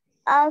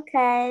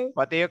 okay.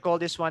 What do you call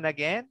this one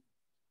again?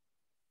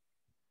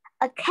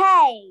 A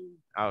cane.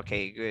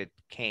 Okay, good.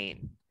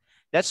 Cane.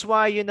 That's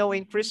why, you know,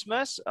 in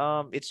Christmas,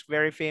 it's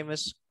very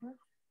famous,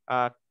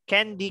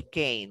 candy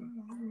cane.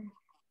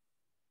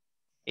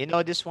 You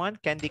know this one,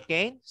 candy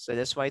cane? So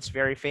that's why it's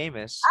very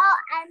famous. Oh,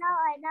 I know.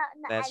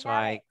 That's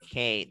why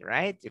cane,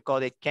 right? You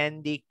call it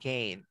candy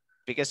cane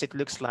because it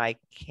looks like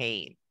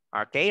cane.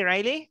 Okay,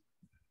 Riley?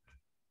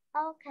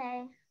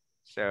 Okay.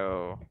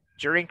 So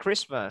during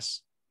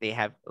Christmas, they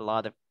have a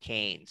lot of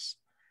canes.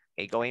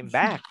 Okay, going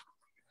back.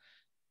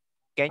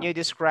 Can you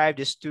describe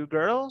these two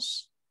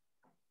girls?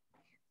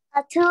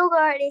 A two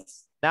girl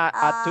is Not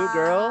a two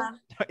girl.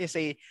 You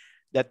say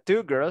the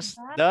two girls.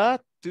 The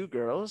two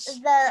girls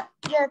the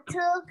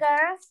two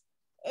girls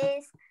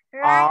is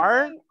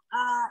are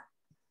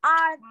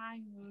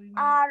riding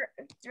are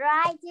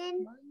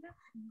riding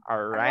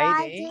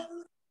riding.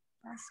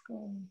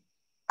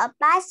 a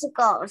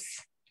bicycles.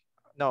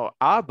 No,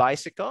 are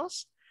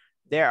bicycles.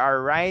 They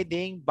are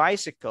riding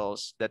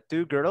bicycles. The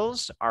two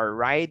girls are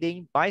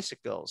riding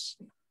bicycles.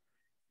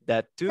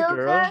 The two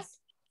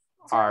girls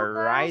are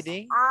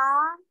riding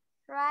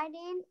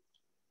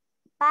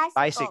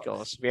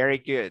bicycles. Very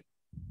good.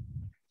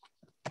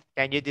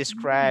 Can you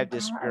describe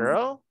this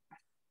girl?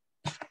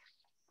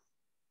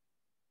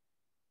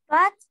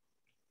 What?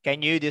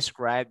 Can you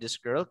describe this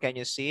girl? Can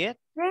you see it?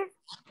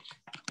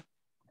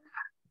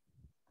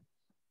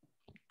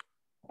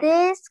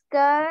 This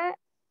girl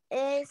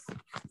is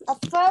a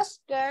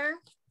first girl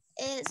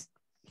is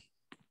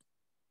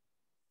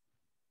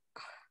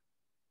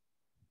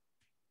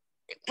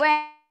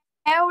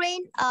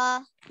wearing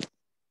a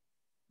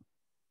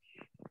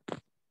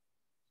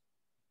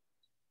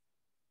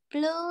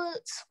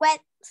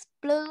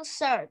blue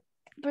shirt.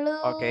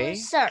 Okay.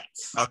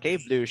 Shirts. Okay,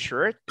 blue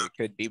shirt. It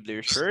could be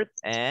blue shirt.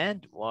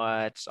 And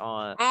what's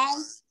on?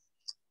 And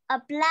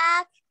a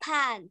black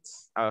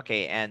pants.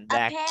 Okay, and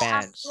black a pair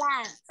pants. Of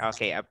pants.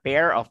 Okay, a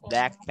pair of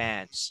black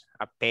pants.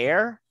 A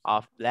pair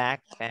of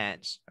black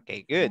pants.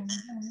 Okay, good.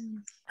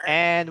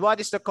 And what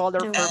is the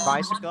color of her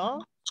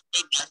bicycle?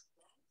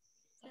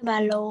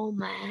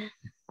 Paloma.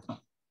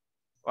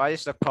 What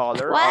is the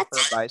color of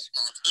her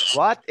bicycle?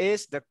 What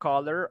is the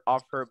color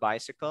of her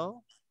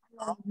bicycle?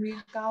 Her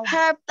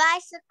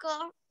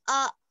bicycle,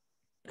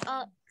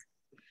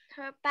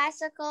 her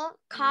bicycle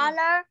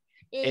color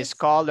is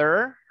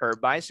color. Her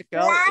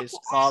bicycle is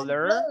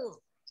color. Blue.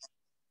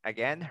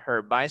 Again,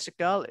 her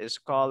bicycle is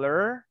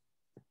color.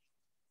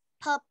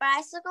 Her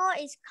bicycle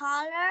is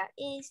color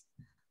is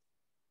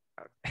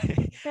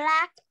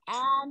black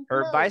and blue.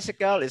 Her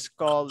bicycle is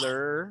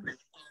color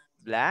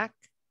black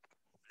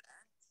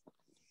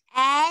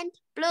and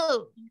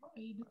blue.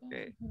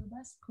 Okay.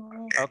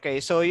 Okay,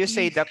 so you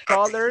say the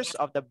colors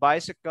of the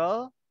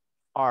bicycle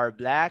are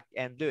black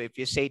and blue. If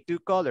you say two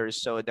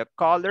colors, so the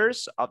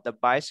colors of the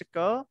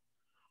bicycle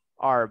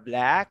are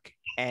black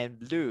and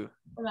blue.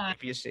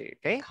 If you say,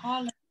 okay,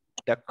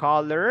 the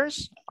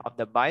colors of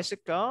the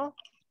bicycle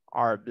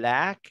are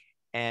black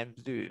and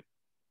blue.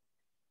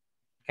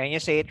 Can you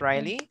say it,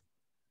 Riley?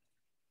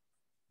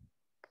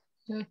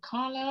 The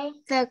color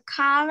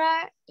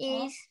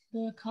is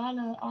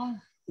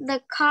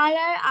the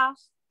color of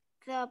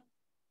the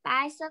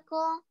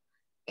bicycle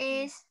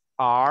is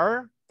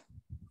are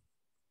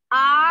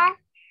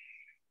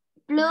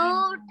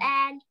blue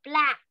and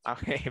black.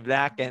 Okay,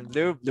 black and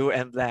blue, blue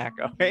and black.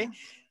 Okay.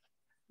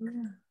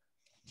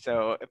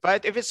 So,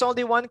 but if it's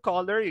only one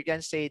color, you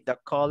can say the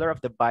color of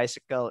the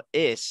bicycle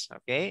is.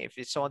 Okay. If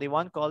it's only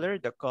one color,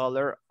 the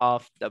color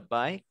of the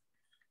bike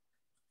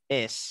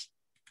is.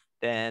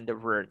 Then the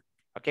word.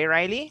 Okay,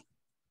 Riley?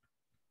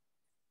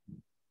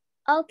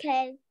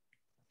 Okay.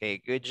 Okay,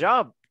 good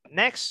job.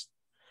 Next.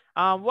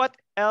 What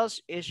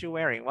else is she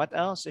wearing? What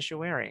else is she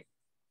wearing?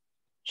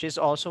 She's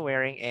also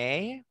wearing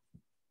a,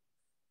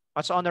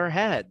 what's on her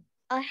head?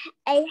 A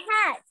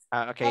hat.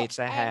 Okay, it's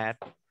a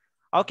hat.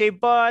 Okay,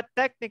 but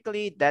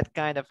technically that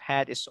kind of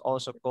hat is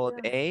also called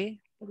a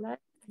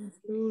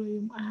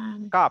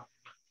cup.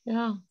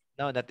 Yeah.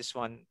 No, not this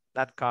one,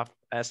 not cup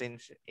as in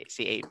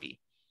CAP.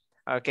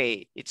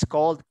 Okay, it's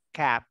called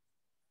cap.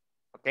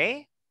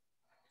 Okay,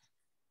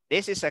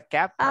 this is a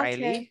cap,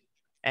 Riley,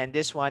 and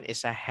this one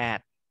is a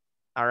hat.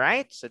 All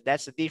right, so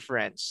that's the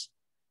difference.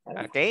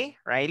 Okay,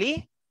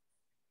 Riley,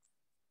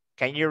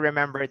 can you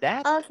remember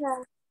that?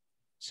 Okay.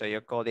 So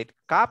you call it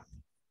cup,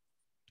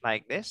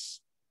 like this,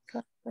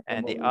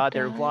 and the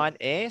other one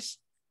is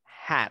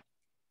hat.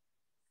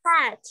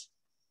 Hat.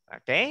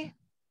 Okay,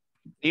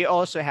 do you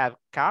also have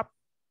cup?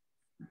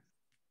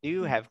 Do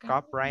you have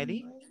cup,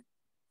 Riley?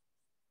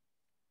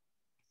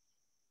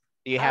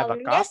 Do you have a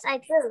cup? Yes, I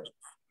do.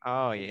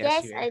 Oh,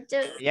 yes. Yes, I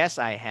do. Yes,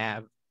 I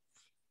have.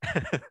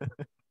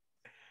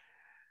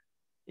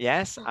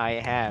 Yes, I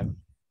have.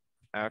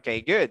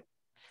 Okay, good.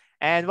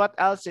 And what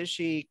else is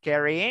she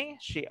carrying?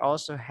 She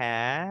also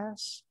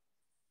has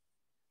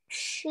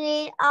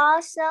She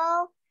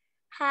also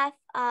has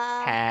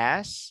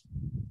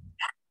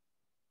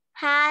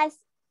has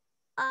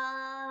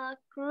a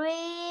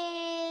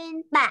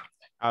green bag.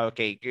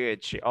 Okay,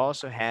 good. She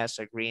also has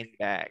a green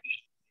bag.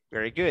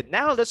 Very good.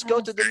 Now let's go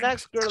to the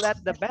next girl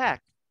at the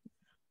back.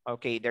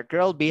 Okay, the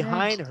girl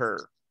behind her.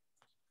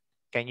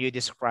 Can you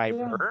describe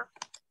her?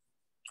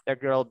 The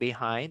girl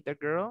behind the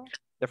girl,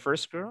 the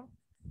first girl.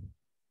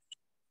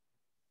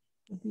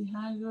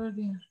 Behind her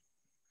kìa.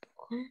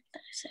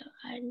 Tại sao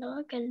ai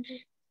nói cái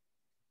này?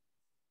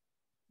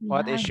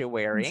 What is she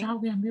wearing? Sao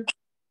kìa em biết?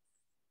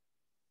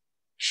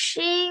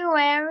 She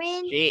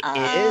wearing She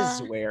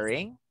is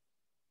wearing.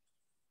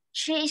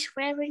 She is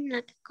wearing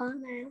là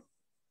con nào?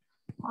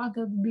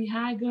 The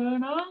behind girl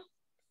đó.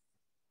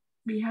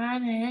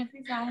 Behind nè,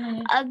 phía sau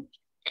nè.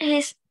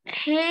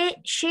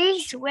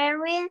 She's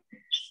wearing.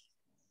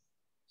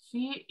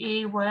 She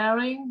is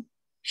wearing.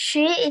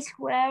 She is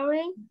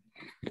wearing.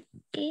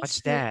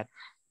 What's that?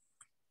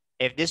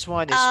 If this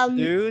one is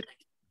blue,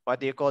 what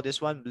do you call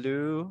this one?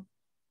 Blue?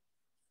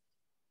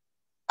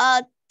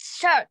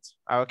 Shirt.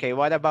 Okay,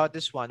 what about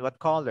this one? What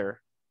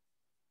color?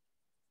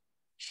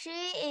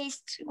 She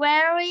is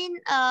wearing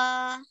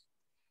a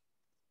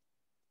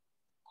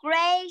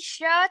gray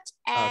shirt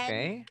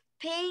and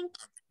pink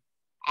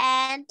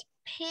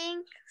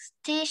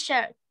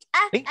t-shirt.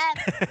 Pink?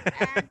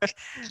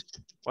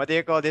 What do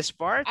you call this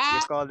part?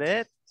 You call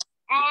it?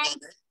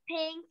 And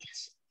pink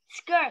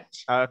skirt.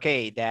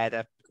 Okay,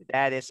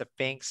 that is a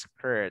pink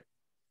skirt.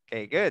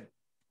 Okay, good.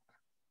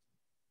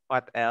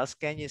 What else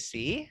can you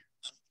see?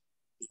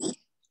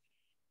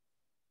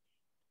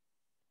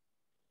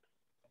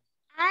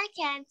 I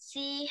can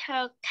see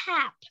her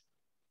cap.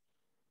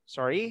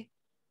 Sorry?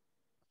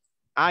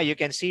 You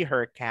can see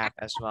her cap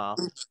as well.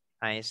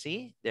 I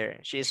see. There.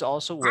 She is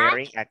also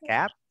wearing a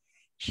cap.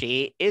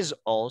 She is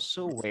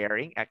also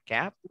wearing a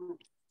cap,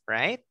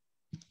 right?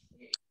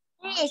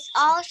 She is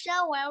also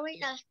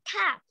wearing a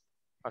cap.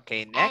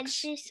 Okay, next. And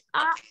she's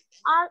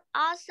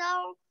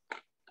also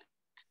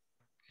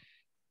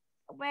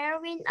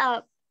wearing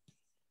a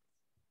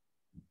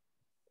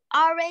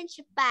orange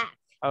bag.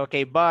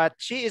 Okay, but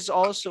she is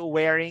also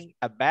wearing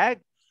a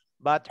bag,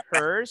 but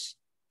hers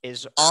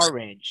is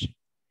orange.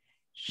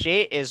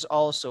 She is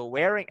also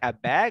wearing a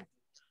bag,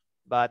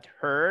 but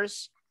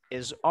hers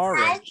is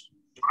orange.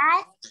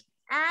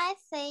 I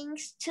think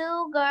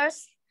two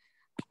girls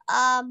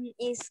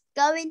is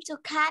going to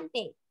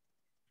camping.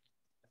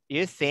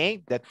 You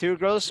think the two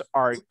girls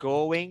are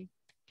going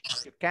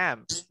to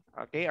camp?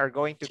 Okay, are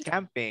going to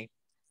camping.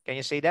 Can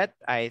you say that?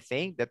 I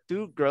think the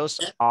two girls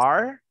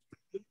are.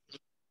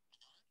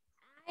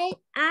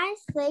 I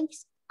think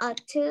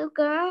two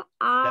girls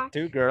are. The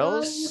two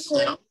girls.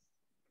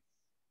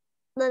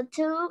 The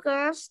two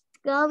girls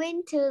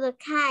going to the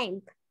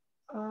camp.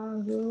 Are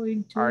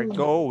going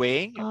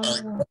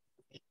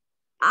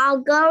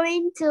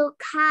to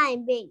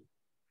camping.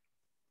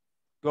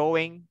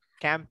 Going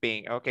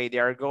camping. Okay, they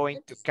are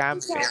going to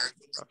camping.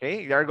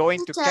 Okay, they are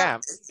going to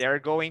camp. They are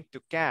going to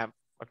camp.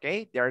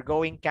 Okay, they are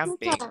going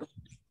camping.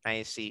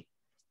 I see.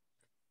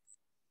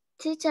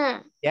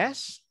 Teacher.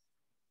 Yes?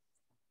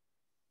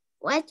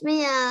 Wait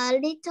me a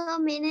little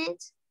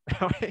minute.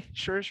 Okay,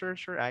 sure.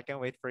 I can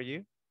wait for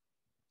you.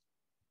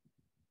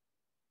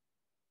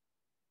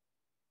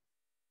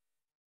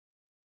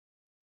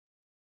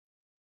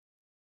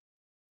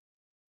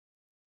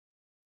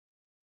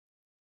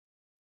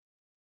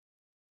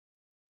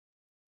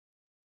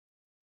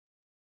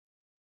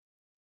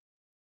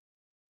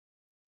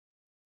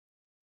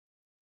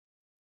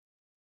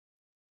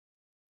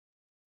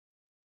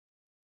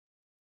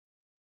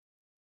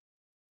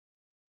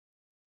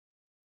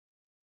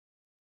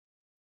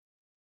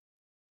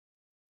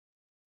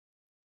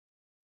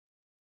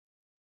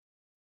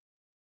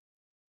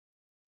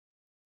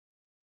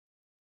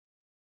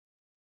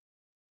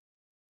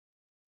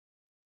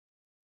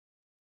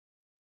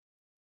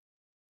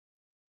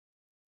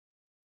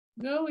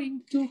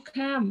 Going to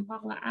camp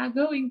hoặc là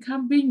going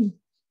camping.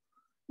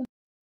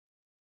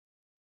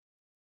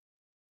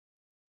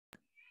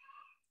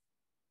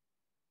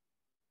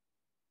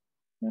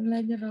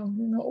 Lên cho rồi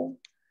ngủ.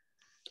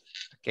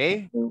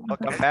 Okay,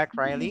 welcome back,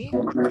 Riley.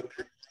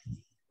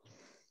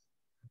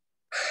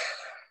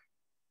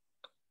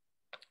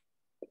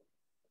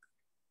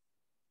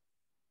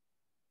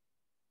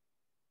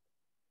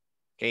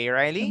 Okay,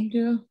 Riley.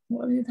 Chưa?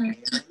 Gọi đi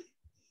thầy.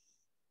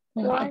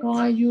 Hỏi con,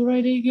 are you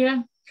ready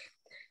again?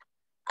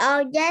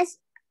 Oh, yes,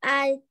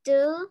 I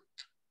do.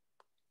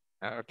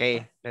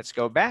 Okay, let's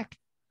go back.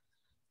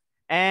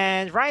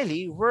 And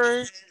Riley,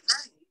 where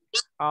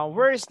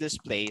is this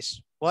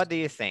place? What do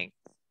you think?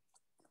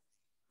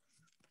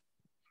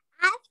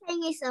 I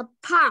think it's a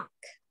park.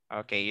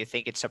 Okay, you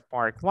think it's a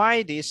park.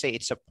 Why do you say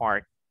it's a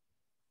park?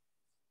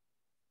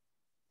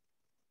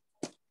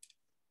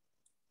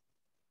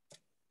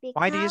 Because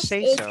why do you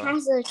say it so? It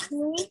has a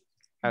tree.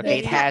 Okay,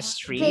 it has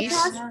trees.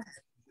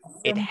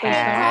 It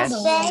has.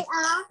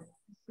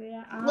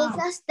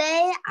 Because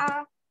they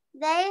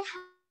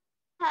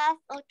have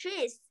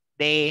trees.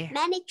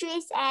 Many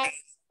trees and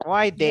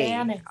why they?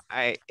 Yeah,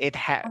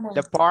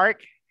 the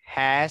park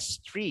has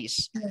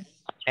trees. Yeah.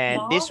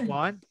 And this Đó.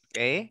 one,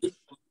 okay.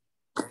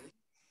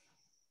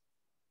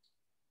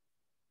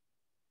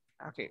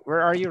 Okay,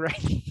 where are you,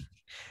 Riley?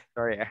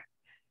 Sorry.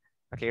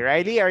 Okay,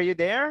 Riley, are you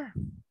there?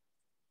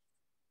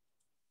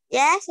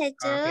 yes, I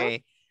do.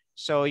 Okay,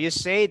 so you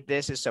say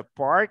this is a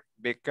park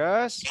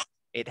because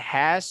it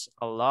has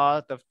a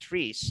lot of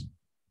trees.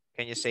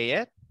 Can you say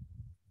it?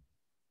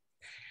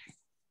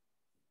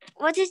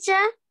 What teacher?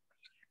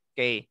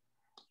 Okay,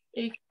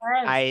 It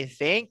has. I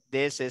think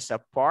this is a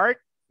park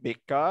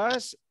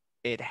because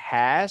it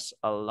has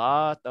a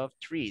lot of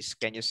trees.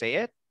 Can you say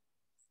it?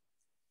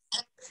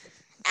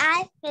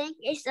 I think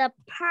it's a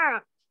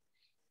park.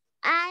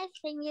 I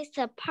think it's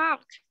a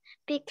park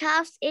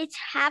because it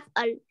has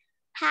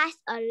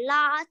a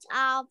lot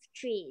of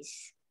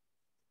trees.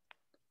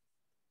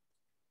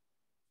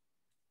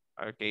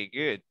 Okay,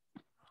 good.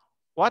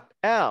 What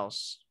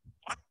else?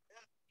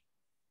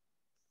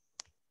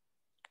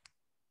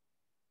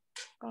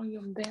 Con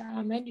dùng there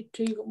are many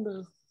tree cũng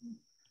được.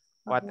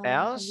 What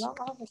else?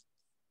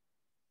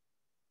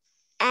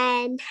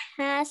 And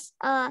has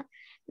a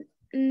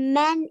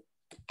man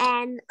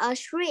and a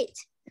street.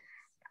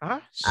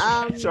 Huh?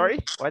 Sorry,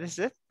 what is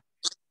it?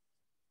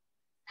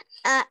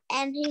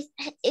 And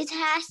it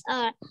has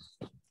a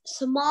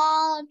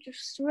small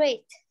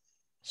street.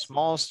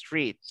 Small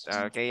streets.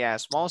 Okay, yeah,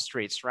 small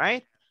streets,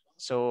 right?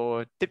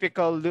 So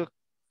typical look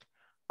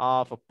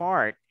of a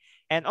park.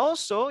 And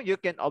also you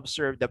can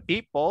observe the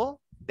people,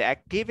 the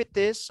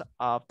activities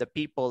of the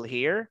people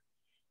here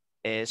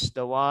is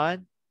the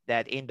one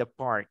that in the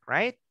park,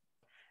 right?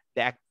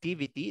 The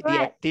activities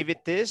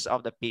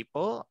of the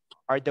people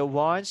are the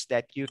ones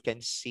that you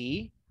can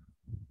see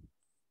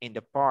in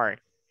the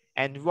park.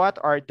 And what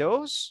are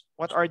those?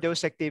 What are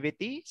those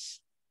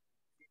activities?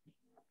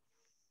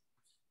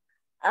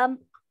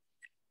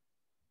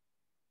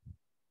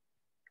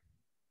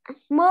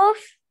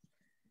 Moving.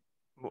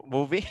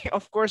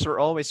 Of course, we're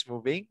always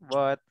moving,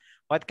 but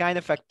what kind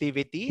of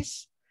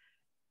activities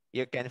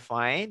you can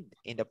find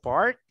in the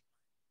park?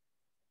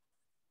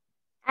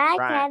 I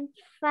can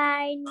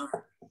find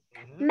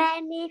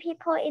many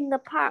people in the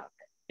park.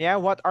 Yeah,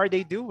 what are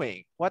they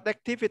doing? What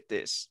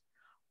activities?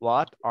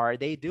 What are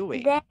they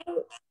doing?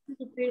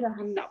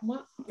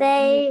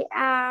 They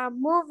are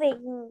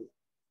moving.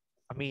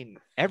 I mean,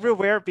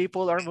 everywhere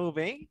people are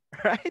moving,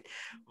 right?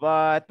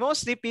 But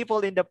mostly people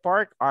in the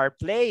park are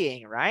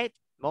playing, right?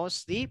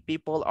 Mostly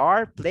people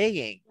are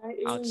playing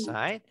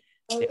outside.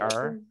 They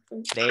are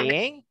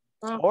playing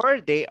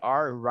or they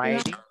are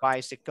riding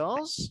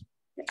bicycles.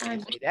 Can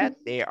you say that?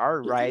 They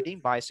are riding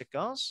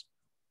bicycles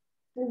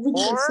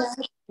or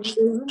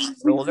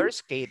roller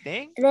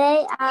skating.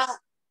 They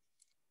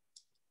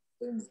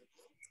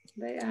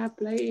are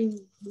playing.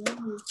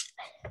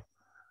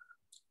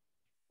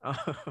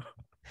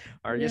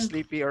 Are you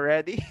sleepy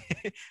already?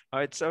 Oh,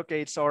 it's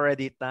okay. It's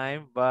already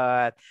time,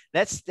 but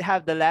let's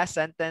have the last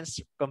sentence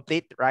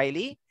complete,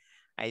 Riley.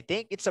 I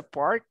think it's a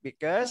park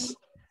because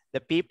the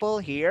people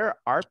here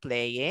are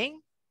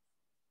playing.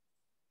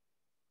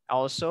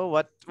 Also,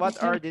 what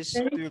are these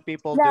two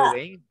people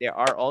doing? They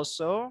are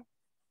also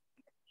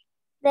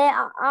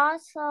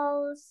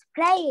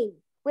playing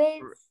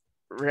with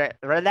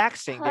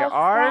relaxing. They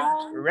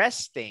are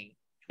resting.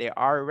 They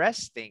are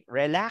resting,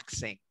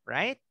 relaxing,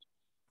 right?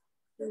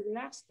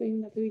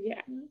 Relaxing là thư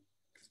giãn.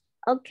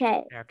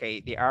 Okay. Okay,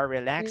 they are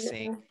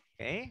relaxing.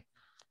 Okay.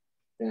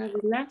 They are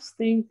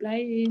relaxing,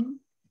 playing.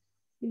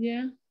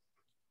 Yeah.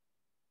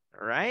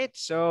 All right.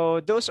 So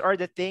those are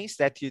the things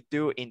that you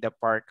do in the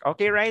park.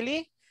 Okay,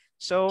 Riley?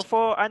 So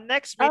for our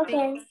next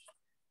meeting,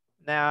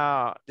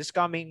 now this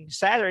coming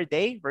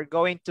Saturday, we're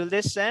going to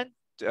listen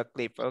to a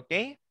clip,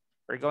 okay?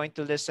 We're going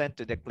to listen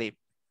to the clip.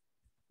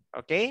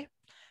 Okay?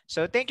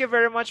 So thank you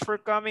very much for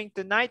coming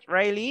tonight,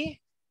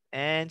 Riley.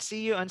 And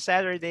see you on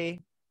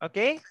Saturday.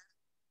 Okay?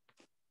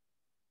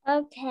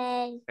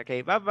 Okay.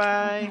 Okay,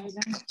 bye-bye.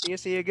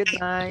 See you. Good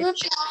night. Good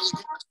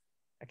night.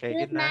 Okay,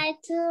 Good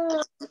night too.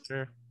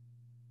 Sure.